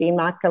 Dr. Nadine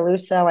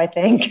Macaluso, I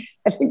think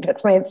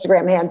that's my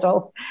Instagram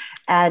handle.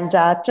 And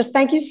just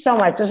thank you so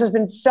much. This has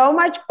been so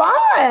much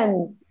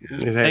fun.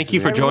 Thank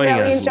you for joining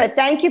us.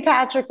 Thank you,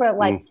 Patrick, for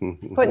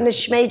putting the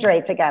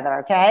schmadre together.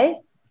 Okay.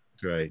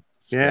 Great.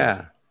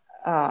 Yeah.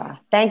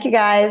 Thank you,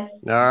 guys.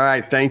 All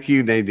right. Thank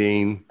you,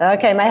 Nadine.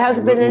 Okay. My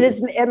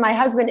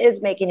husband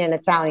is making an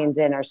Italian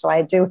dinner, so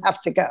I do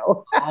have to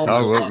go.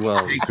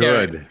 Well,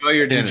 good. Enjoy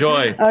your dinner.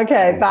 Enjoy.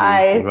 Okay.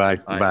 Bye.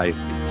 Bye.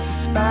 It's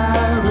a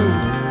spiral,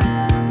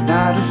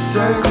 not a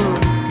circle.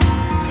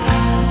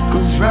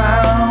 Goes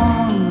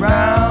round,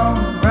 round,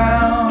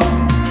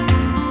 round.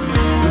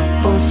 Look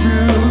for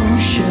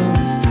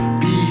solutions.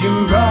 Be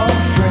your own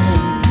friend.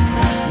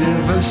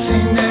 Never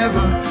say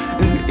never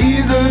in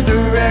either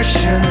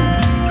direction.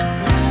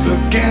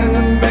 Look in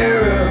the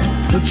mirror,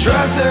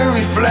 trust the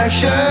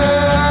reflection.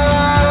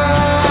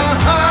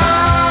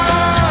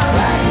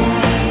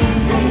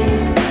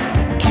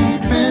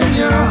 Deep in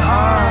your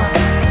heart,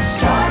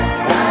 start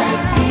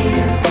right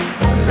here.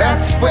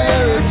 That's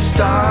where it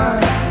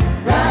starts.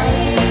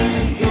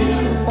 Right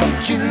here.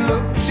 Won't you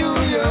look to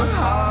your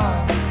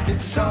heart?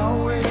 It's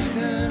always